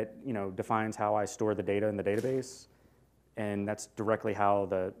layer that, you know, defines how I store the data in the database, and that's directly how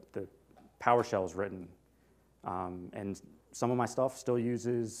the PowerShell is written. And some of my stuff still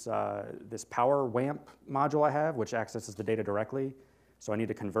uses this Power WAMP module I have, which accesses the data directly. So I need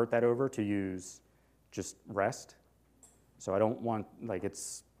to convert that over to use just REST. So I don't want, like,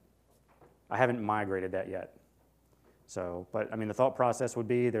 I haven't migrated that yet. So, but I mean, the thought process would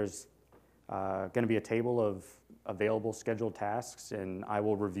be there's going to be a table of available scheduled tasks, and I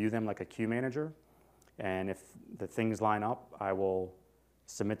will review them like a queue manager. And if the things line up, I will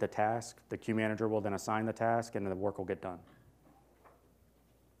submit the task. The queue manager will then assign the task, and the work will get done.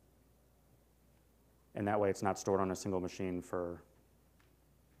 And that way, it's not stored on a single machine for,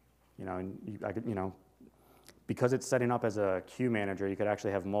 you know, and because it's setting up as a queue manager, you could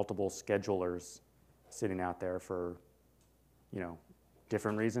actually have multiple schedulers sitting out there for, you know,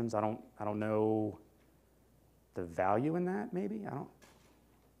 different reasons. I don't know the value in that. Maybe I don't.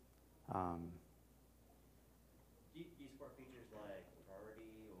 Do you support features like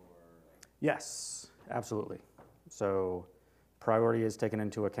priority or? Yes, absolutely. So priority is taken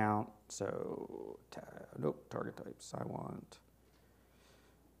into account. So nope, target types. I want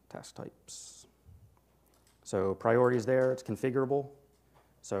task types. So priority is there. It's configurable.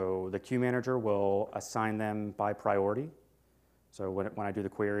 So the queue manager will assign them by priority. So when I do the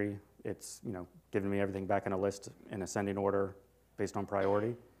query, it's, you know, giving me everything back in a list in ascending order based on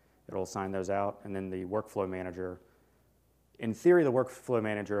priority. It'll assign those out, and then the workflow manager. In theory, the workflow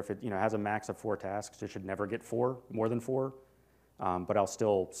manager, if it, you know, has a max of 4 tasks, it should never get more than 4. But I'll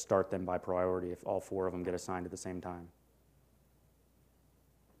still start them by priority if all 4 of them get assigned at the same time.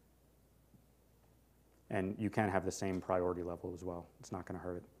 And you can have the same priority level as well. It's not going to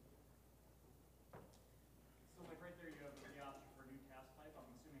hurt it. So like right there, you have the option for new task type. I'm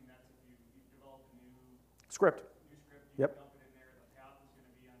assuming that's if you develop a new Script. you Yep. dump it in there, the path is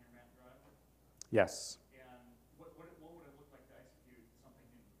going to be on your map drive. Yes. And what would it look like to execute something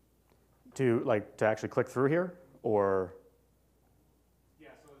new? To actually click through here, or Yeah,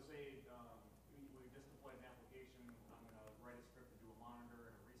 so say we just deployed an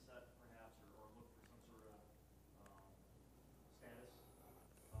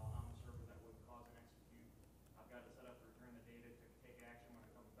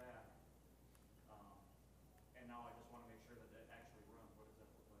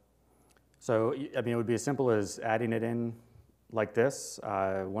So, I mean, it would be as simple as adding it in like this.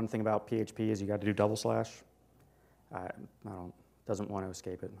 One thing about PHP is you got to do double slash. Doesn't want to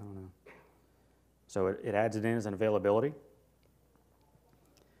escape it. I don't know. So it adds it in as an availability.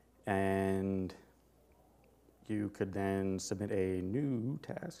 And you could then submit a new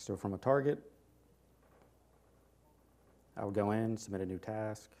task. So from a target, I would go in, submit a new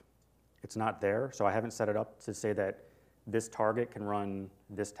task. It's not there, so I haven't set it up to say that this target can run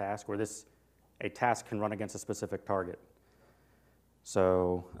this task, or a task can run against a specific target.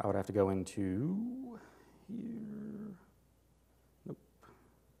 So I would have to go into here, nope,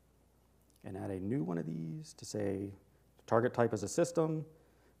 and add a new one of these to say target type is a system,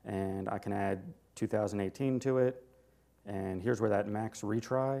 and I can add 2018 to it, and here's where that max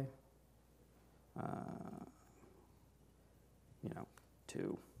retry,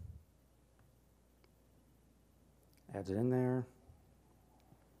 2. Adds it in there.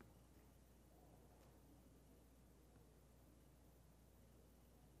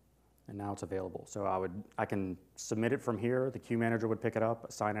 And now it's available. So I can submit it from here. The queue manager would pick it up,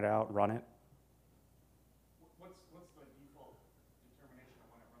 assign it out, run it. What's the default determination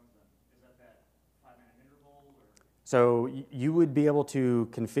of when it runs them? Is that 5-minute interval or? So you would be able to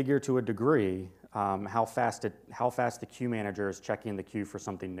configure to a degree how fast the queue manager is checking the queue for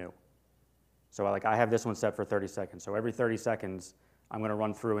something new. So I have this one set for 30 seconds. So every 30 seconds, I'm going to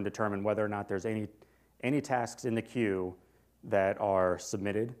run through and determine whether or not there's any tasks in the queue that are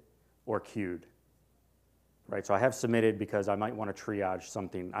submitted or queued. Right? So I have submitted because I might want to triage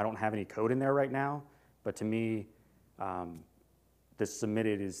something. I don't have any code in there right now, but to me, this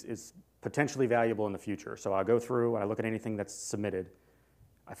submitted is potentially valuable in the future. So I'll go through and I look at anything that's submitted.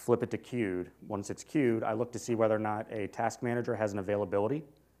 I flip it to queued. Once it's queued, I look to see whether or not a task manager has an availability.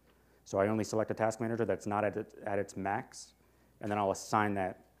 So I only select a task manager that's not at its max, and then I'll assign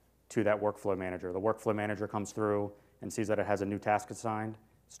that to that workflow manager. The workflow manager comes through and sees that it has a new task assigned,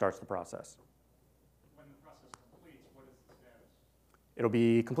 starts the process. When the process completes, what is the status? It'll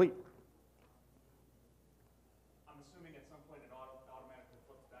be complete. I'm assuming at some point it automatically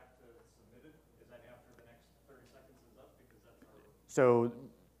flips back to submitted. Is that after the next 30 seconds is up? Because that's our... So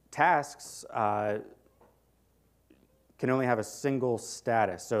tasks can only have a single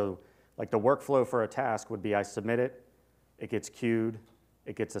status. So like the workflow for a task would be I submit it, it gets queued,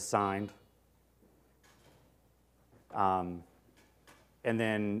 it gets assigned, and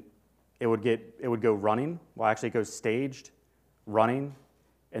then it would go running. Well, actually it goes staged, running,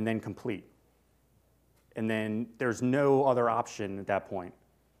 and then complete. And then there's no other option at that point.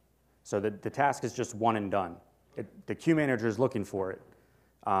 So the task is just one and done. The queue manager is looking for it.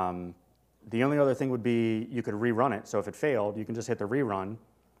 The only other thing would be you could rerun it. So if it failed, you can just hit the rerun.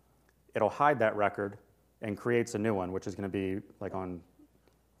 It'll hide that record and creates a new one, which is going to be like on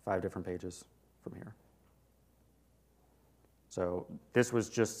 5 different pages from here. So this was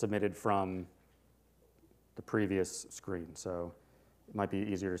just submitted from the previous screen. So it might be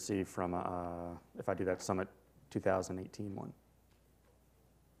easier to see from if I do that Summit 2018 one.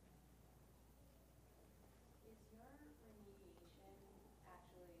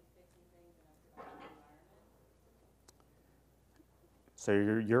 So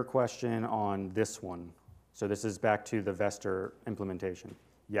your question on this one, so this is back to the Vester implementation.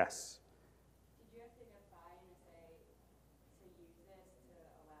 Yes. Did you have to get buy-in to say, to use this to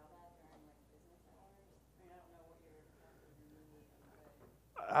allow that during like business hours? I mean, I don't know what you're remediating,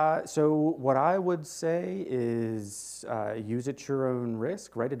 but. So what I would say is use it at your own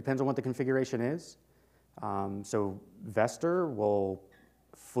risk, right? It depends on what the configuration is. So Vester will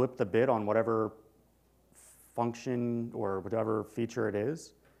flip the bit on whatever function or whatever feature it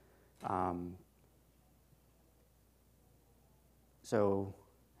is. So.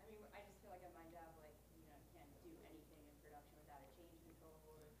 I mean, I just feel like at my job, like, you can't do anything in production without a change control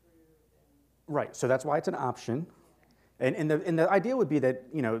or approved. Right, so that's why it's an option. And the idea would be that,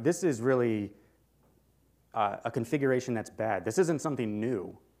 this is really a configuration that's bad. This isn't something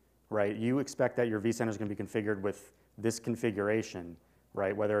new, right? You expect that your vCenter is going to be configured with this configuration,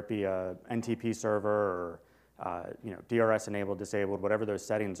 right? Whether it be a NTP server or DRS enabled, disabled, whatever those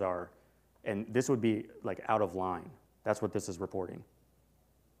settings are. And this would be like out of line. That's what this is reporting.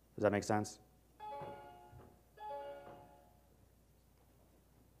 Does that make sense?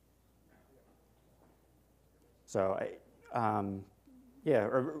 So, yeah,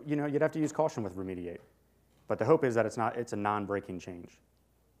 or, you'd have to use caution with remediate. But the hope is that it's a non-breaking change.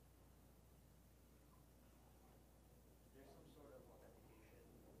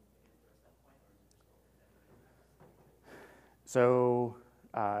 So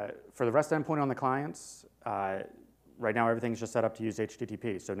for the REST endpoint on the clients, right now everything's just set up to use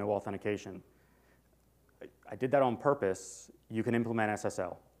HTTP, so no authentication. I did that on purpose. You can implement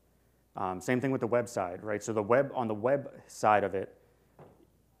SSL. Same thing with the web side, right? So on the web side of it,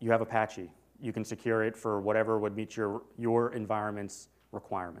 you have Apache. You can secure it for whatever would meet your environment's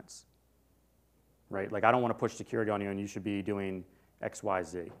requirements, right? Like I don't want to push security on you and you should be doing X, Y,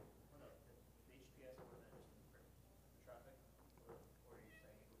 Z. HTTPS, or that just encrypt traffic? Or are you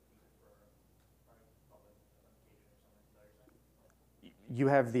saying it would use it for private public authentication or something? Is that what you're saying? You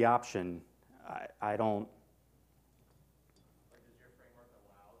have the option. I don't. Like, does your framework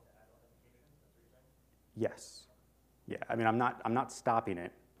allow to add authentication? That's what you're saying? Yes. Yeah. I mean, I'm not stopping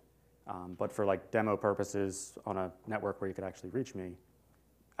it, but for like demo purposes on a network where you could actually reach me,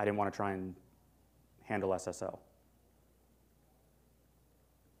 I didn't want to try and handle SSL.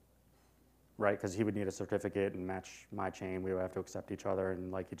 Right? Because he would need a certificate and match my chain. We would have to accept each other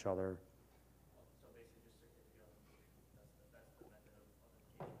and like each other. So basically just certificate authentication. That's the method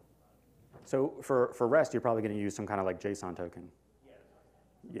of authentication. So for REST, you're probably going to use some kind of like JSON token.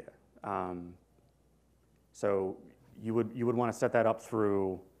 Yeah. Yeah. So you would want to set that up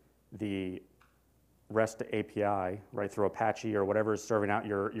through the REST API, right, through Apache or whatever is serving out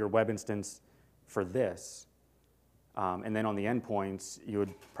your web instance for this. And then on the endpoints, you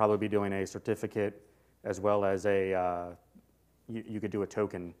would probably be doing a certificate as well as you could do a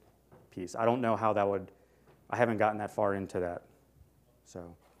token piece. I don't know how that would, I haven't gotten that far into that.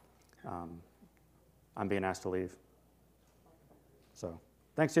 So I'm being asked to leave. So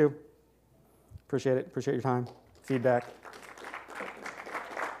thanks, Sue. Appreciate it. Appreciate your time. Feedback.